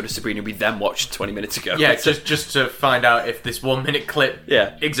the episode of Sabrina we then watched 20 minutes ago. Yeah, just to find out if this 1 minute clip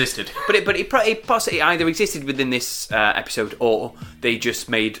existed. But it possibly either existed within this episode, or they just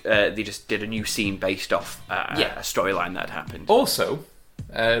did a new scene based off a storyline that had happened. Also,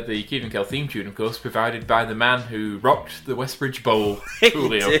 the Kenan and Kel theme tune, of course, provided by the man who rocked the Westbridge Bowl,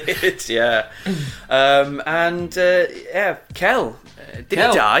 Julio. He did, yeah. Kel. Did he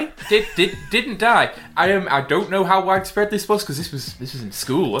die? Didn't die. I don't know how widespread this was, because this was in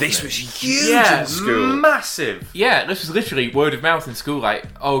school, wasn't it? This was huge in school. Massive. Yeah, this was literally word of mouth in school, like,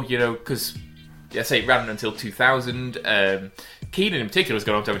 because, I say it ran until 2000. Kenan in particular has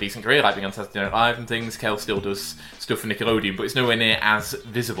gone on to have a decent career, like being on Saturday Night Live and things. Kel still does stuff for Nickelodeon, but it's nowhere near as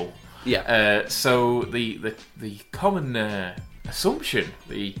visible. Yeah. So the common assumption,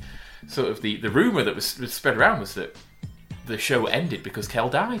 the rumour that was spread around was that the show ended because Kel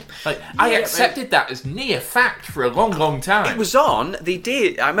died. I accepted that as near fact for a long, long time. It was on.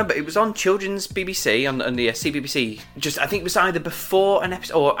 I remember it was on Children's BBC on the CBBC. I think it was either before an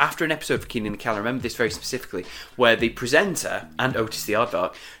episode or after an episode for Kenan and Kel. I remember this very specifically, where the presenter and Otis the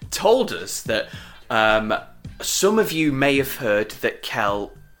Aardvark told us that some of you may have heard that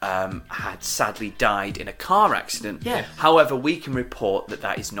Kel had sadly died in a car accident. Yeah. However, we can report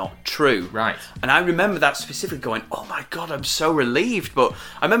that is not true. Right. And I remember that specifically going, oh my God, I'm so relieved. But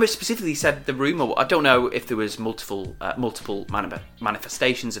I remember specifically said the rumour, I don't know if there was multiple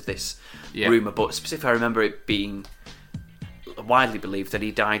manifestations of this rumour, but specifically I remember it being widely believed that he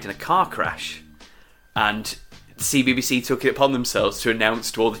died in a car crash. And CBBC took it upon themselves to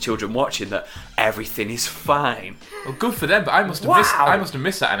announce to all the children watching that everything is fine. Well, good for them, but I must have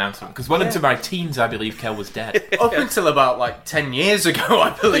missed that announcement, because well into my teens, I believe Kel was dead. Up until about 10 years ago, I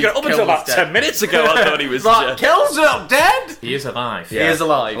believe. Up until about 10 minutes ago, I thought he was dead. Kel's not dead. He is alive. Yeah. He is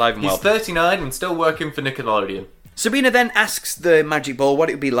alive. And well. He's 39 and still working for Nickelodeon. Sabrina then asks the magic ball what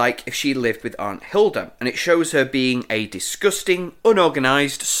it would be like if she lived with Aunt Hilda, and it shows her being a disgusting,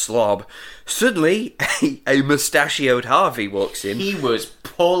 unorganised slob. Suddenly, a mustachioed Harvey walks in. He was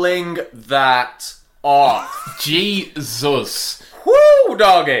pulling that off. Jesus. Woo,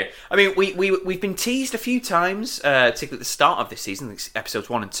 doggy. I mean, we've been teased a few times, particularly at the start of this season, episodes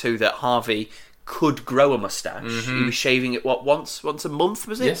 1 and 2, that Harvey could grow a moustache. Mm-hmm. He was shaving it, once a month,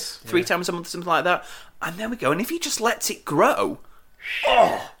 was it? Yes. 3 times a month, something like that. And there we go. And if he just lets it grow,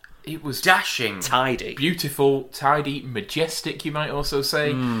 it was dashing, tidy, beautiful, tidy, majestic. You might also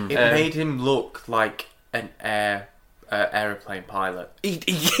say it made him look like an aeroplane pilot. He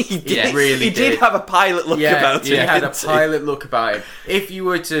did. He did have a pilot look about him. He had a pilot look about him. If you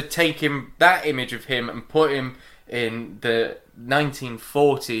were to take that image of him and put him in the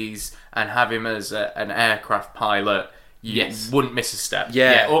 1940s and have him as an aircraft pilot, you wouldn't miss a step.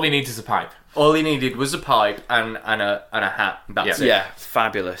 Yeah. All he needs is a pipe. All he needed was a pipe and a hat. That's it. Yeah,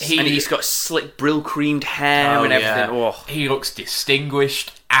 fabulous. And he's got slick brill creamed hair Oh, and everything. yeah. Oh. He looks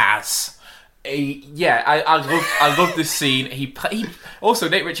distinguished as. I love this scene. He also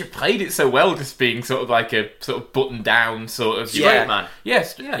Nate Richard played it so well, just being sort of like a sort of button down sort of Straight man.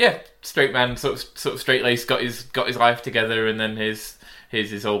 Straight man, sort of straight laced, got his life together, and then his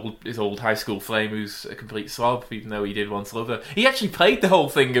old high school flame who's a complete slob, even though he did once love her. He actually played the whole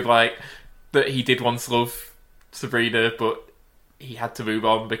thing of like that he did once love Sabrina, but he had to move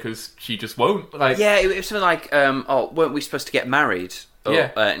on because she just won't. Like, Yeah, it was something like, weren't we supposed to get married?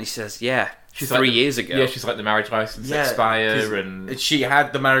 Yeah. And he says, she's 3 like years ago. Yeah, she's like the marriage license expire, and she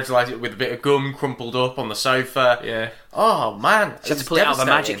had the marriage license with a bit of gum crumpled up on the sofa. yeah. Oh man, She had to pull it out of a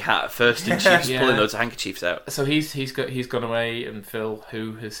magic hat at first, and she was Yeah. pulling those handkerchiefs out. So he's gone away, and Phil,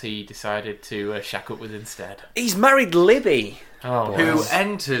 who has he decided to shack up with instead? He's married Libby. Oh, Who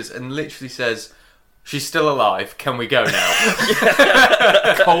enters and literally says, "She's still alive. Can we go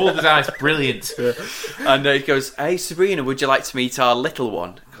now?" cold as ice, brilliant. And he goes, "Hey Sabrina, would you like to meet our little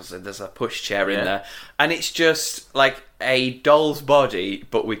one?" Because there's a pushchair in there, and it's just like a doll's body,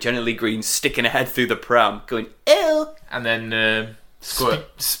 but with Jenny Lee Green sticking her head through the pram, going "ew," And then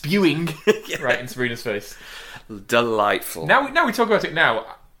spewing right in Sabrina's face. delightful. Now we talk about it. Now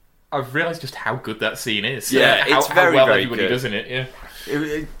I've realised just how good that scene is. Yeah, it's very, how well very everybody good. does in it. Yeah.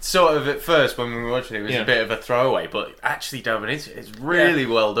 It sort of at first when we were watching it was a bit of a throwaway, but actually diving into it's really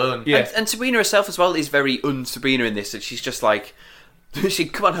well done. Yeah. And Sabrina herself as well is very un-Sabrina in this, and she's just like,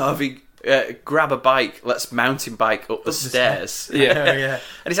 come on Harvey, grab a bike, let's mountain bike up the stairs. Yeah.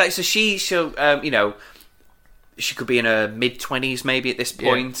 And it's like, so she'll, she could be in her mid-20s maybe at this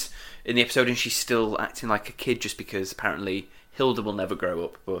point in the episode, and she's still acting like a kid just because apparently Hilda will never grow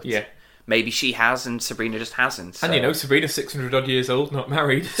up, but maybe she has and Sabrina just hasn't. So. And Sabrina's 600 odd years old, not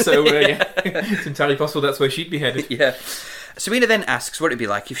married, so it's entirely possible that's where she'd be headed. Yeah. Sabrina then asks what it'd be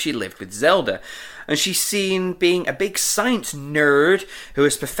like if she lived with Zelda, and she's seen being a big science nerd who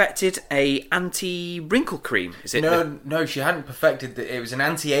has perfected a anti-wrinkle cream. Is it? No, she hadn't perfected it. It was an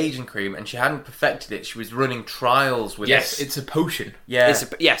anti-aging cream, and she hadn't perfected it. She was running trials with it. Yes, it's a potion. Yeah.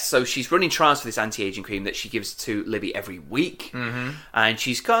 Yes, so she's running trials for this anti-aging cream that she gives to Libby every week. Mm-hmm. And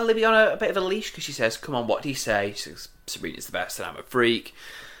she's got Libby on a bit of a leash because she says, "Come on, what do you say?" She says, "Sabrina's the best and I'm a freak."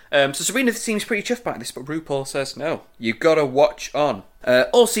 So Sabrina seems pretty chuffed by this, but RuPaul says, "No, you've got to watch on."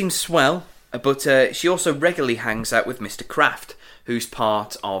 All seems swell, but she also regularly hangs out with Mr. Kraft, who's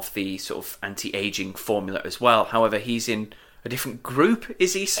part of the sort of anti-aging formula as well. However, he's in a different group,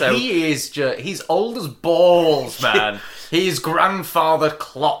 is he? So he is he's old as balls, man. He's grandfather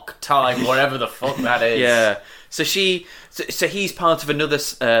clock time, whatever the fuck that is. Yeah. So he's part of another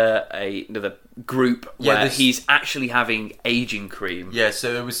group where he's actually having aging cream. Yeah,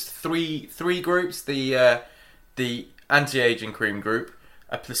 so there was three groups: the anti-aging cream group,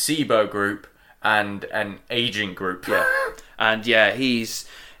 a placebo group, and an aging group. Yeah. And he's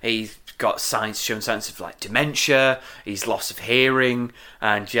got showing signs of like dementia, he's loss of hearing,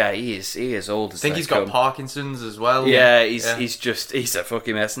 and he is old as I think he's got Parkinson's as well. Yeah, he's a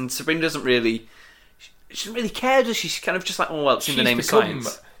fucking mess. And Sabrina doesn't really care, does she? She's kind of just like, oh well, it's in the name of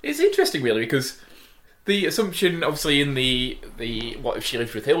science. It's interesting really because the assumption obviously in the what if she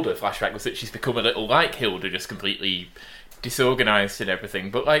lived with Hilda flashback was that she's become a little like Hilda, just completely disorganised and everything.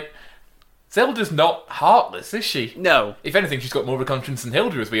 But like Zelda's not heartless, is she? No. If anything, she's got more of a conscience than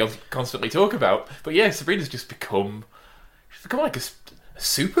Hilda, as we constantly talk about. But Sabrina's just become like a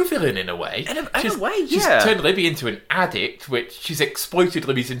supervillain in a way. In a way, yeah. She's turned Libby into an addict, which she's exploited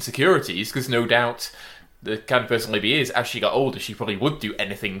Libby's insecurities, because no doubt the kind of person Libby is, as she got older, she probably would do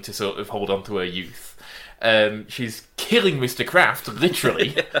anything to sort of hold on to her youth. She's killing Mr. Kraft,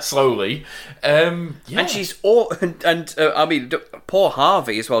 literally, slowly. And she's I mean, poor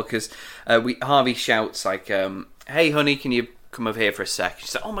Harvey as well, because Harvey shouts like, "Hey, honey, can you come over here for a sec?"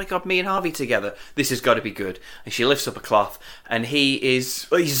 She's like, "Oh my god, me and Harvey together. This has got to be good." And she lifts up a cloth, and he's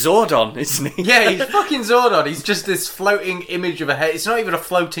Zordon, isn't he? Yeah, he's fucking Zordon. He's just this floating image of a head. It's not even a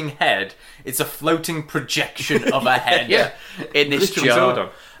floating head. It's a floating projection of a head. In this Literally jar. Zordon.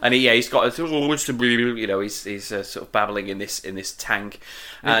 And he's got he's sort of babbling in this tank.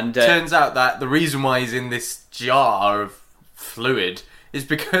 And it turns out that the reason why he's in this jar of fluid is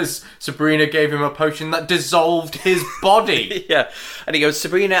because Sabrina gave him a potion that dissolved his body. Yeah, and he goes,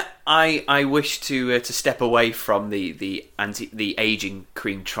 "Sabrina, I wish to step away from the aging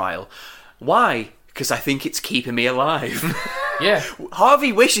cream trial. Why? Because I think it's keeping me alive." Yeah.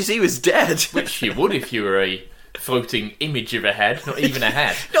 Harvey wishes he was dead. Which you would if you were a floating image of a head, not even a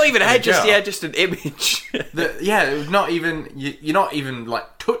head. Not even a head, jar. just an image. Not even you're not even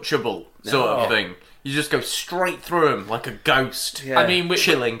like touchable sort of thing. You just go straight through them like a ghost. Yeah. I mean,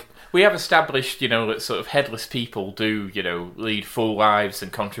 chilling. We have established, that sort of headless people do, lead full lives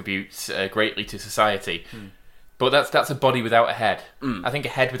and contribute greatly to society. But that's a body without a head. I think a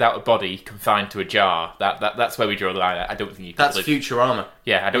head without a body confined to a jar. That's where we draw the line. I don't think you could That's live. Futurama.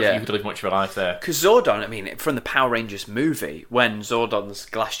 Yeah, I don't think you could live much of a life there. Because Zordon, I mean, from the Power Rangers movie, when Zordon's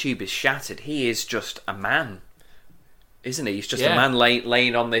glass tube is shattered, he is just a man, isn't he? He's just a man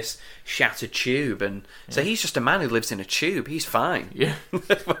laying on this shattered tube, and so he's just a man who lives in a tube. He's fine. Yeah. I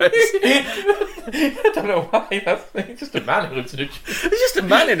don't know why. He's just a man who lives in a tube. He's just a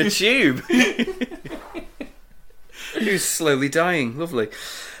man in a tube. Who's slowly dying. Lovely.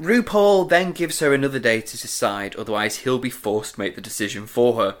 RuPaul then gives her another day to decide, otherwise he'll be forced to make the decision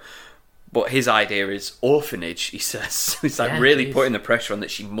for her. But his idea is orphanage, he says. He's really putting the pressure on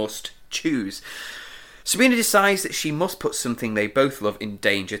that she must choose. Sabrina decides that she must put something they both love in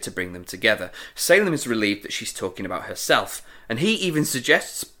danger to bring them together. Salem is relieved that she's talking about herself, and he even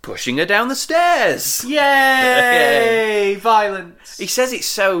suggests pushing her down the stairs. Yay! Violence. He says it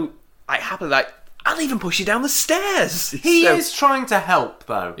so happily, I'll even push you down the stairs. He is trying to help,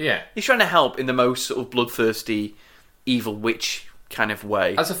 though. Yeah. He's trying to help in the most sort of bloodthirsty, evil witch kind of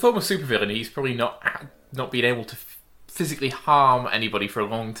way. As a former supervillain, he's probably not being able to physically harm anybody for a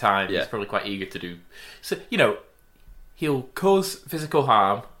long time. Yeah. He's probably quite eager to do. So, he'll cause physical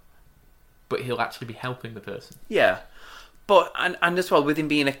harm, but he'll actually be helping the person. Yeah. But, and as well, with him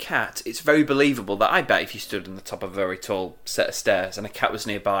being a cat, it's very believable that I bet if you stood on the top of a very tall set of stairs and a cat was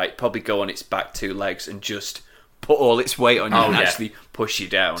nearby, it'd probably go on its back two legs and just put all its weight on you and actually push you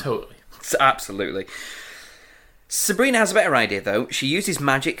down. Totally. Absolutely. Sabrina has a better idea, though. She uses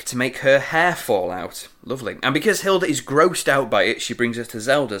magic to make her hair fall out. Lovely. And because Hilda is grossed out by it, she brings her to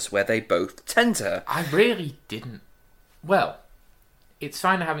Zelda's, where they both tend to her. I really didn't. Well, it's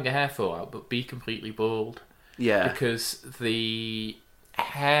fine having a hair fall out, but be completely bald. Yeah. Because the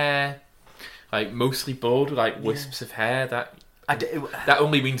hair, mostly bald, wisps of hair, that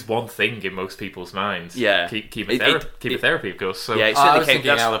only means one thing in most people's minds. Yeah. Chemotherapy, of course. So, yeah, it I certainly was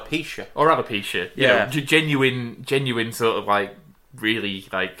thinking alopecia. or alopecia. Yeah. Genuine sort of really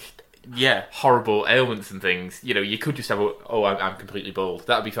horrible ailments and things. You could just have I'm completely bald.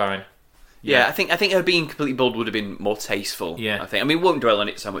 That'd be fine. Yeah, I think her being completely bald would have been more tasteful. Yeah. I think. I mean, we won't dwell on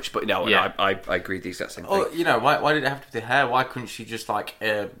it so much, but no, Yeah. I agree with the exact same thing. Or, why did it have to be the hair? Why couldn't she just,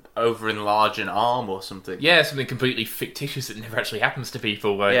 over-enlarge an arm or something? Yeah, something completely fictitious that never actually happens to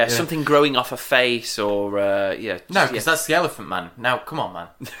people. Something growing off a face, or No, because that's the Elephant Man. Now, come on, man.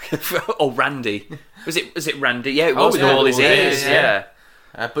 or Randy. Was it Randy? Yeah, it was with with all all his his ears. ears, Yeah.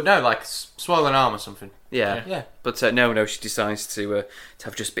 But no, swollen arm or something. Yeah. Yeah. But no, she decides to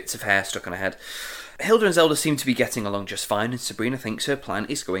have just bits of hair stuck on her head. Hilda and Zelda seem to be getting along just fine, and Sabrina thinks her plan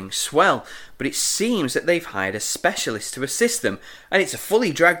is going swell. But it seems that they've hired a specialist to assist them, and it's a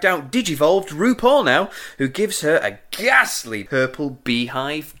fully dragged out Digivolved RuPaul now, who gives her a ghastly purple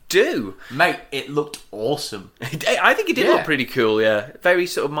beehive do. Mate, it looked awesome. I think it did Yeah. look pretty cool, yeah. Very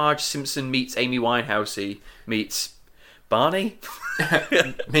sort of Marge Simpson meets Amy Winehouse-y meets Barney.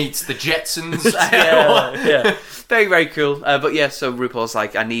 Meets the Jetsons. yeah. Very, very cool. But yeah, so RuPaul's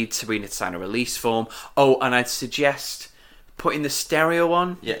like, I need Sabrina to sign a release form. Oh, and I'd suggest putting the stereo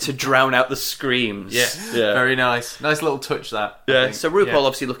on to drown out the screams. Yeah. Very nice. Nice little touch, that. I Yeah, think. so RuPaul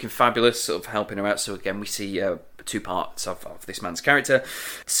obviously looking fabulous, sort of helping her out. So again, we see two parts of this man's character.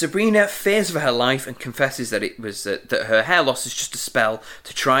 Sabrina fears for her life and confesses that it was that her hair loss is just a spell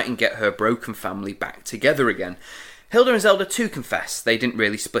to try and get her broken family back together again. Hilda and Zelda too confess they didn't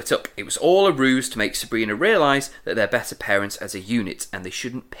really split up. It was all a ruse to make Sabrina realise that they're better parents as a unit and they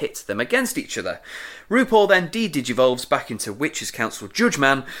shouldn't pit them against each other. RuPaul then de-digivolves back into Witches' Council Judge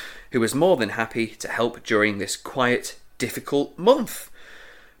Man, who was more than happy to help during this quiet, difficult month.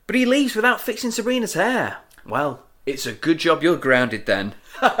 But he leaves without fixing Sabrina's hair. Well, it's a good job you're grounded then.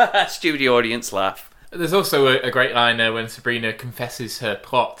 Studio audience laugh. There's also a great line there when Sabrina confesses her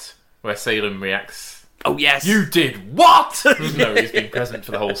plot, where Salem reacts, Oh yes! "You did what?" No, he's been present for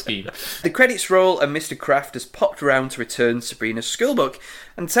the whole scheme. The credits roll and Mr. Kraft has popped round to return Sabrina's schoolbook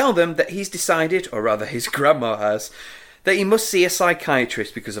and tell them that he's decided, or rather his grandma has, that he must see a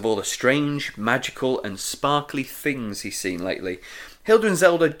psychiatrist because of all the strange, magical and sparkly things he's seen lately. Hilda and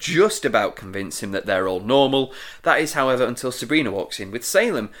Zelda just about convince him that they're all normal. That is, however, until Sabrina walks in with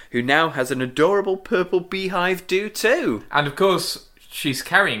Salem, who now has an adorable purple beehive do too. And of course, she's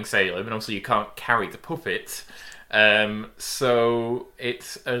carrying Salem, and obviously you can't carry the puppet, so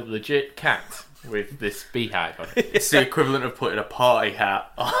it's a legit cat. with this beehive on it. It's the equivalent of putting a party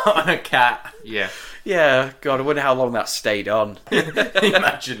hat on a cat. Yeah. Yeah, God, I wonder how long that stayed on.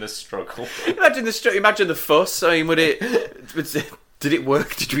 Imagine the struggle. Imagine the fuss. I mean, did it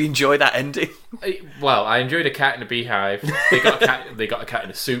work? Did we enjoy that ending? Well, I enjoyed a cat in a beehive. They got a cat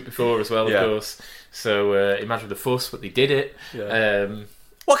in a suit before as well, of course. So imagine the fuss, but they did it. Yeah.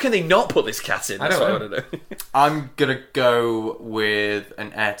 What can they not put this cat in? I don't know. I'm gonna go with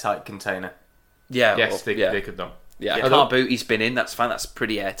an airtight container. Yeah. Yes, they could not. Yeah, Yeah. a car boot he's been in. That's fine. That's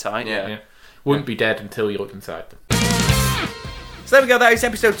pretty airtight. Yeah. Wouldn't be dead until you looked inside them. So there we go. That is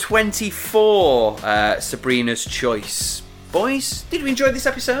episode 24. Sabrina's Choice. Boys, did we enjoy this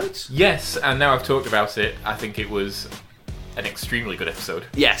episode? Yes, and now I've talked about it, I think it was an extremely good episode.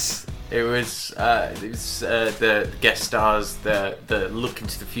 Yes. It was the guest stars, the look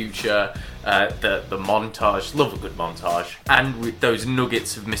into the future, the montage. Love a good montage, and with those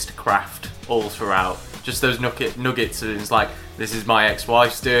nuggets of Mr. Kraft all throughout. Just those nuggets, and it's like, this is my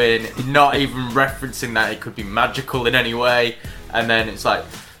ex-wife's doing. Not even referencing that it could be magical in any way, and then it's like,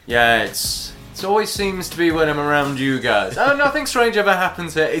 yeah, it always seems to be when I'm around you guys. Oh, nothing strange ever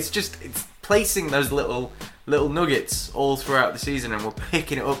happens here. It's placing those little nuggets all throughout the season, and we're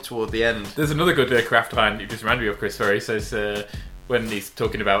picking it up toward the end. There's another good Kraft line you just reminded me of, Chris, where he says, when he's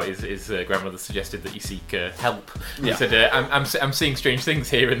talking about his grandmother suggested that you seek help. Yeah. He said, I'm seeing strange things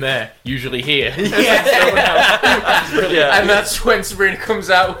here and there, usually here. Yeah. And that's when Sabrina comes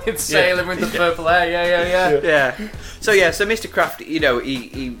out with Salem with the purple hair. Yeah. So Mr. Kraft,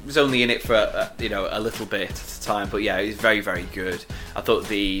 he was only in it for a little bit at the time, but yeah, he's very, very good. I thought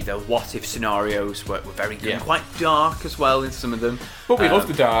the what if scenarios were very good, and quite dark as well in some of them. But we love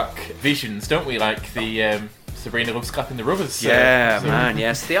the dark visions, don't we? Like the Sabrina loves clapping the rubbers. Man,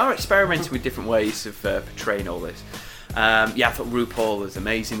 yes, they are experimenting with different ways of portraying all this. I thought RuPaul was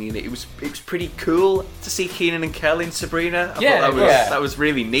amazing in it. It was pretty cool to see Keenan and Kel in Sabrina. I thought that was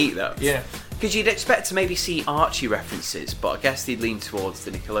really neat. Yeah. Because you'd expect to maybe see Archie references, but I guess they'd lean towards the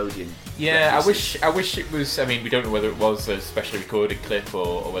Nickelodeon. Yeah, references. I wish it was. I mean, we don't know whether it was a specially recorded clip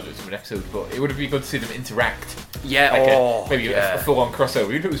or whether it was from an episode, but it would have been good to see them interact. Yeah, like maybe a full-on crossover,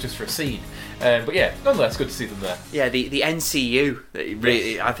 even if it was just for a scene. But yeah, nonetheless, good to see them there. Yeah, the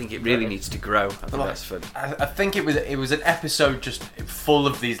NCU. I think it really needs to grow. I think that's fun. I think it was an episode just full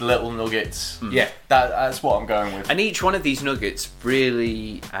of these little nuggets. Yeah, that's what I'm going with. And each one of these nuggets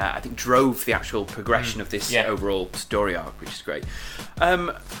really, I think, drove the actual progression of this overall story arc, which is great.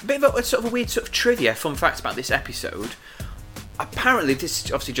 A bit of a sort of a weird sort of trivia, fun fact about this episode. Apparently, this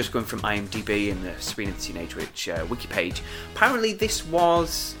is obviously just going from IMDb and the Sabrina the Teenage Witch wiki page. Apparently, this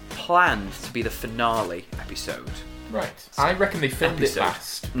was planned to be the finale episode. Right. I reckon they filmed it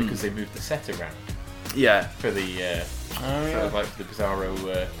last because they moved the set around. Yeah. For the like the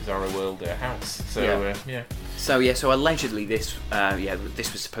Bizarro World house. So So allegedly this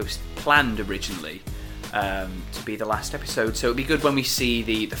was planned originally to be the last episode. So it'd be good when we see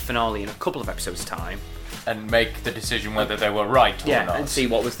the finale in a couple of episodes' time. And make the decision whether they were right or not. And see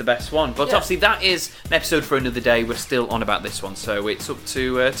what was the best one. But obviously that is an episode for another day. We're still on about this one. So it's up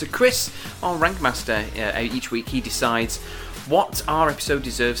to Chris, our Rankmaster. Each week he decides what our episode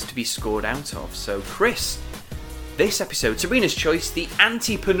deserves to be scored out of. So Chris, this episode, Sabrina's Choice, the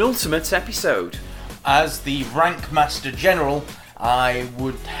anti-penultimate episode. As the Rankmaster General, I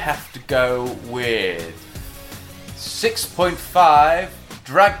would have to go with 6.5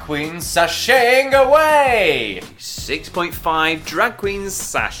 drag queens sashaying away. 6.5 drag queens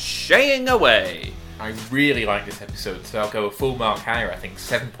sashaying away. I really like this episode, so I'll go a full mark higher. I think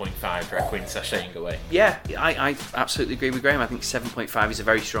 7.5 drag queens sashaying away. Yeah, I absolutely agree with Graham. I think 7.5 is a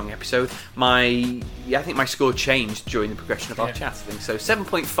very strong episode. I think my score changed during the progression of our chat. I think so.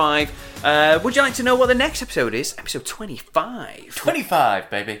 7.5. Would you like to know what the next episode is? Episode 25. 25,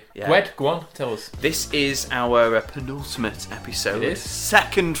 baby. Yeah. Gwed, go on, tell us. This is our penultimate episode. It is.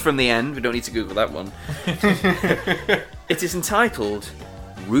 Second from the end. We don't need to Google that one. It is entitled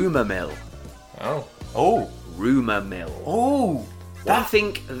Rumour Mill. Oh. Rumour Mill. Oh. What do you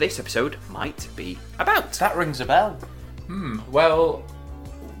think this episode might be about? That rings a bell. Well,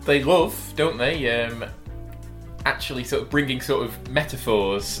 they love, don't they? Actually, sort of bringing sort of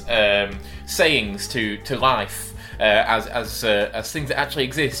metaphors, sayings to life as things that actually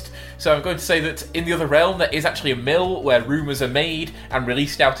exist. So I'm going to say that in the other realm, there is actually a mill where rumours are made and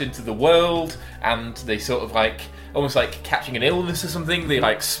released out into the world, and they sort of like almost like catching an illness or something. They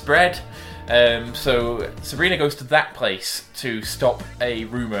like spread. So Sabrina goes to that place to stop a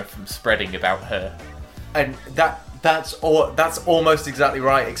rumour from spreading about her. And that's almost exactly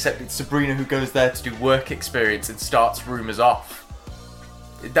right, except it's Sabrina who goes there to do work experience and starts rumours off.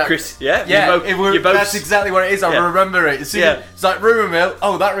 Chris, yeah, you both, that's exactly what it is. I remember it. It's like rumour mill.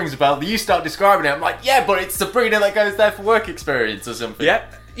 Oh, that rings a bell. You start describing it. I'm like, yeah, but it's Sabrina that goes there for work experience or something. Yeah,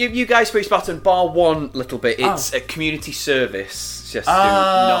 you guys pretty spot on. Bar one little bit. It's a community service, just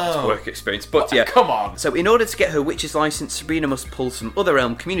not work experience. But come on. So in order to get her witch's license, Sabrina must pull some other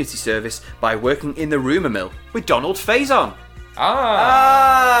realm community service by working in the rumour mill with Donald Faison.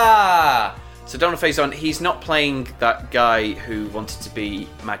 So Donald Faison, he's not playing that guy who wanted to be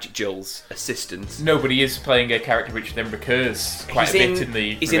Magic Joel's assistant. No, but he is playing a character which then recurs quite a bit in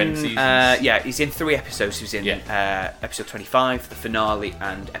the seasons. He's in 3 episodes. He was in episode 25, the finale,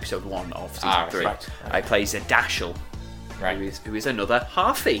 and episode 1 of season 3. Right. He plays a Dashel, who is another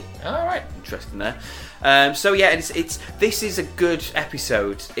halfie. All right, interesting there. This is a good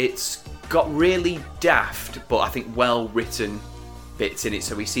episode. It's got really daft, but I think well written bits in it,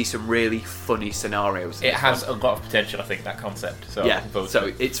 so we see some really funny scenarios. It has a lot of potential, I think, that concept. So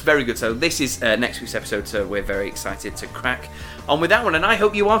it's very good. So this is next week's episode, so we're very excited to crack on with that one, and I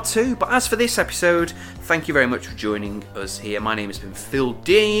hope you are too. But as for this episode, thank you very much for joining us here. My name has been Phil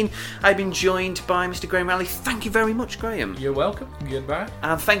Dean. I've been joined by Mr. Graham Rowley. Thank you very much, Graham. You're welcome. Goodbye.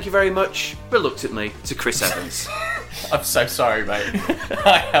 And thank you very much, reluctantly, to Chris Evans. I'm so sorry, mate.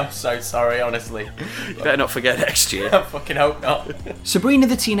 I am so sorry, honestly. You better not forget next year. I fucking hope not. Sabrina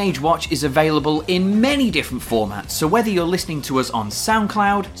the Teenage Watch is available in many different formats, so whether you're listening to us on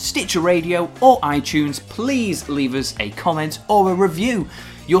SoundCloud, Stitcher Radio, or iTunes, please leave us a comment or a review.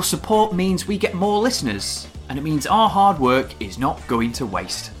 Your support means we get more listeners, and it means our hard work is not going to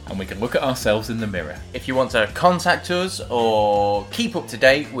waste. And we can look at ourselves in the mirror. If you want to contact us or keep up to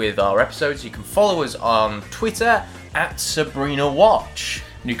date with our episodes, you can follow us on Twitter at Sabrina Watch.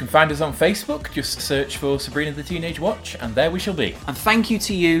 And you can find us on Facebook, just search for Sabrina the Teenage Watch, and there we shall be. And thank you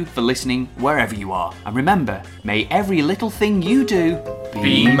to you for listening wherever you are. And remember, may every little thing you do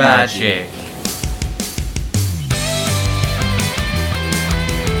be magic.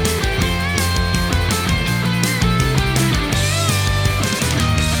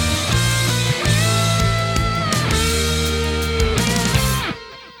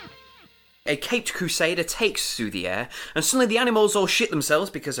 A caped crusader takes through the air, and suddenly the animals all shit themselves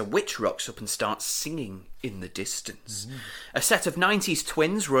because a witch rocks up and starts singing in the distance. A set of 90s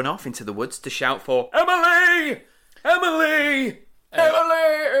twins run off into the woods to shout for Emily! Emily!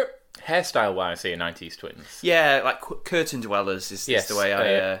 Emily! Hairstyle-wise here, 90s twins. Yeah, like curtain dwellers is the way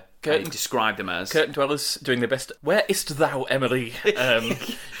I describe them as. Curtain dwellers doing their best. Where is't thou, Emily?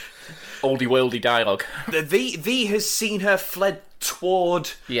 Oldie-worldy dialogue. Thee has seen her fled toward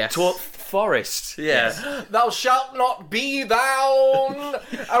forest. Yes. Thou shalt not be thou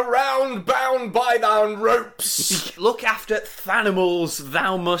around bound by thine ropes. Look after th'animals,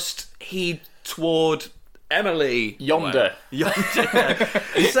 thou must heed toward Emily. Yonder.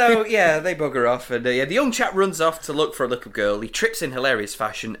 So, they bugger off, and the young chap runs off to look for a little girl. He trips in hilarious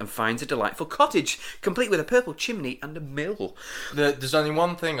fashion and finds a delightful cottage, complete with a purple chimney and a mill. There's only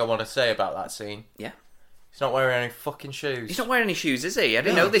one thing I want to say about that scene. Yeah? He's not wearing any fucking shoes. He's not wearing any shoes, is he? I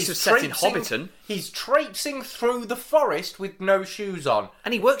didn't know this was set in Hobbiton. He's traipsing through the forest with no shoes on.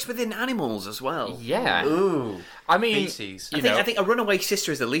 And he works within animals as well. Yeah. Ooh. I mean, feces. I think a runaway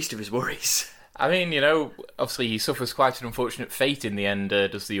sister is the least of his worries. I mean, obviously he suffers quite an unfortunate fate in the end,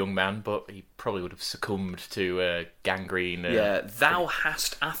 does the young man, but he probably would have succumbed to gangrene. Thou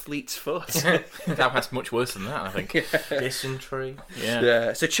hast athlete's foot. Thou hast much worse than that, I think. Dysentery.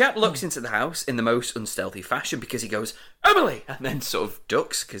 Yeah. So chap looks into the house in the most unstealthy fashion because he goes, Emily! And then sort of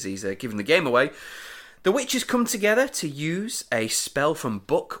ducks because he's giving the game away. The witches come together to use a spell from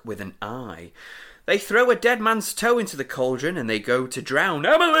Book with an Eye. They throw a dead man's toe into the cauldron and they go to drown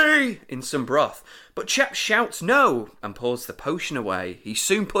Emily in some broth. But chap shouts no and pours the potion away. He's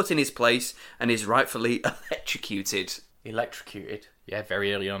soon put in his place and is rightfully electrocuted. Electrocuted? Yeah,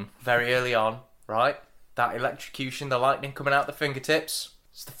 very early on. Very early on, right? That electrocution, the lightning coming out the fingertips.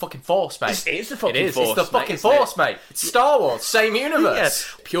 It's the fucking Force, mate. It is the fucking Force. It's the fucking Force, mate. It's Star Wars, same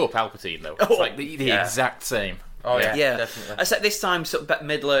universe. Pure Palpatine, though. It's like the exact same. Oh yeah, definitely. Except this time, sort of Bette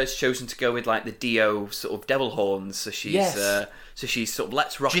Midler has chosen to go with like the Dio sort of devil horns. So she's sort of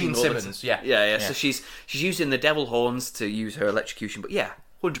let's rock Gene Simmons. Yeah. So she's using the devil horns to use her electrocution. But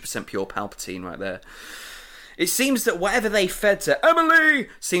 100% pure Palpatine right there. It seems that whatever they fed to Emily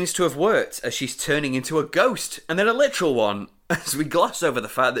seems to have worked, as she's turning into a ghost, and then a literal one, as we gloss over the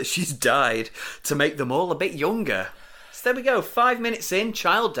fact that she's died to make them all a bit younger. So there we go, 5 minutes in,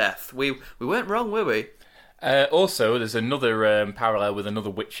 child death. We weren't wrong, were we? Also, there's another parallel with another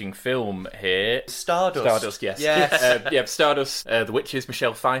witching film here. Stardust, yes. Yes. Stardust, The Witches,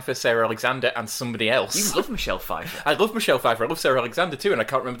 Michelle Pfeiffer, Sarah Alexander, and somebody else. You love Michelle Pfeiffer. I love Michelle Pfeiffer. I love Sarah Alexander too, and I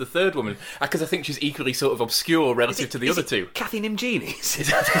can't remember the third woman because I think she's equally sort of obscure relative to the other two. Kathy Nimgeni's.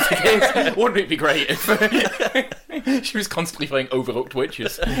 Wouldn't it be great if she was constantly playing overlooked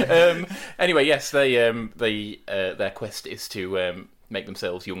witches? Anyway, yes, their quest is to make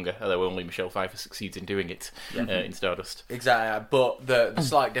themselves younger, although only Michelle Pfeiffer succeeds in doing it in Stardust. Exactly, but the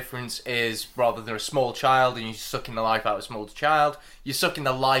slight difference is rather than a small child and you're sucking the life out of a small child, you're sucking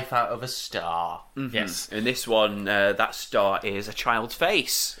the life out of a star. Mm-hmm. Yes. In this one, that star is a child's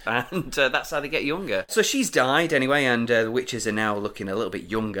face, and that's how they get younger. So she's died anyway, and the witches are now looking a little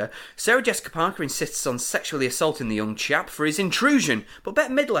bit younger. Sarah Jessica Parker insists on sexually assaulting the young chap for his intrusion, but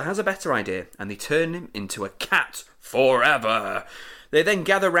Bette Midler has a better idea, and they turn him into a cat forever. They then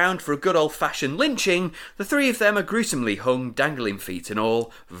gather round for a good old-fashioned lynching. The three of them are gruesomely hung, dangling feet and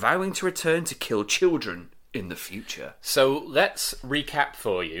all, vowing to return to kill children in the future. So let's recap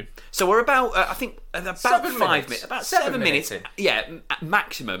for you. So we're about, I think, about 7 5 minutes. minutes. About 7 7 minutes. minutes Yeah,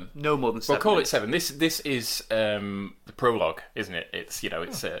 maximum. No more than 7 We'll call minutes. it 7. This is the prologue, isn't it? It's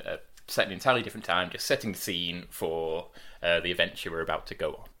it's set in an entirely different time, just setting the scene for the adventure we're about to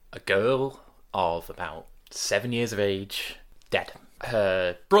go on. A girl of about 7 years of age, dead.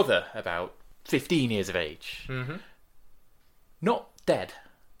 Her brother, about 15 years of age, not dead,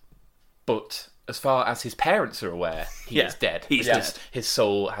 but as far as his parents are aware, he is dead. He's because dead. his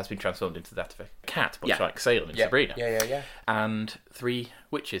soul has been transformed into that of a cat, much like Salem in Sabrina. Yeah. And 3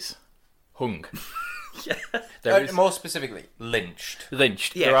 witches hung. More specifically, lynched.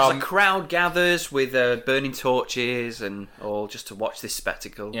 Lynched. Yeah, There 'cause are- a crowd gathers with burning torches and all just to watch this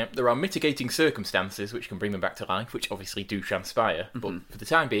spectacle. Yeah, there are mitigating circumstances which can bring them back to life, which obviously do transpire, but for the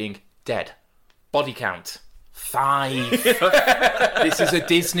time being, dead. Body count, 5. This is a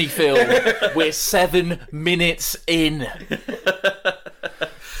Disney film. We're 7 minutes in.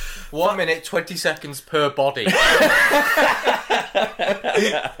 1 minute, 20 seconds per body.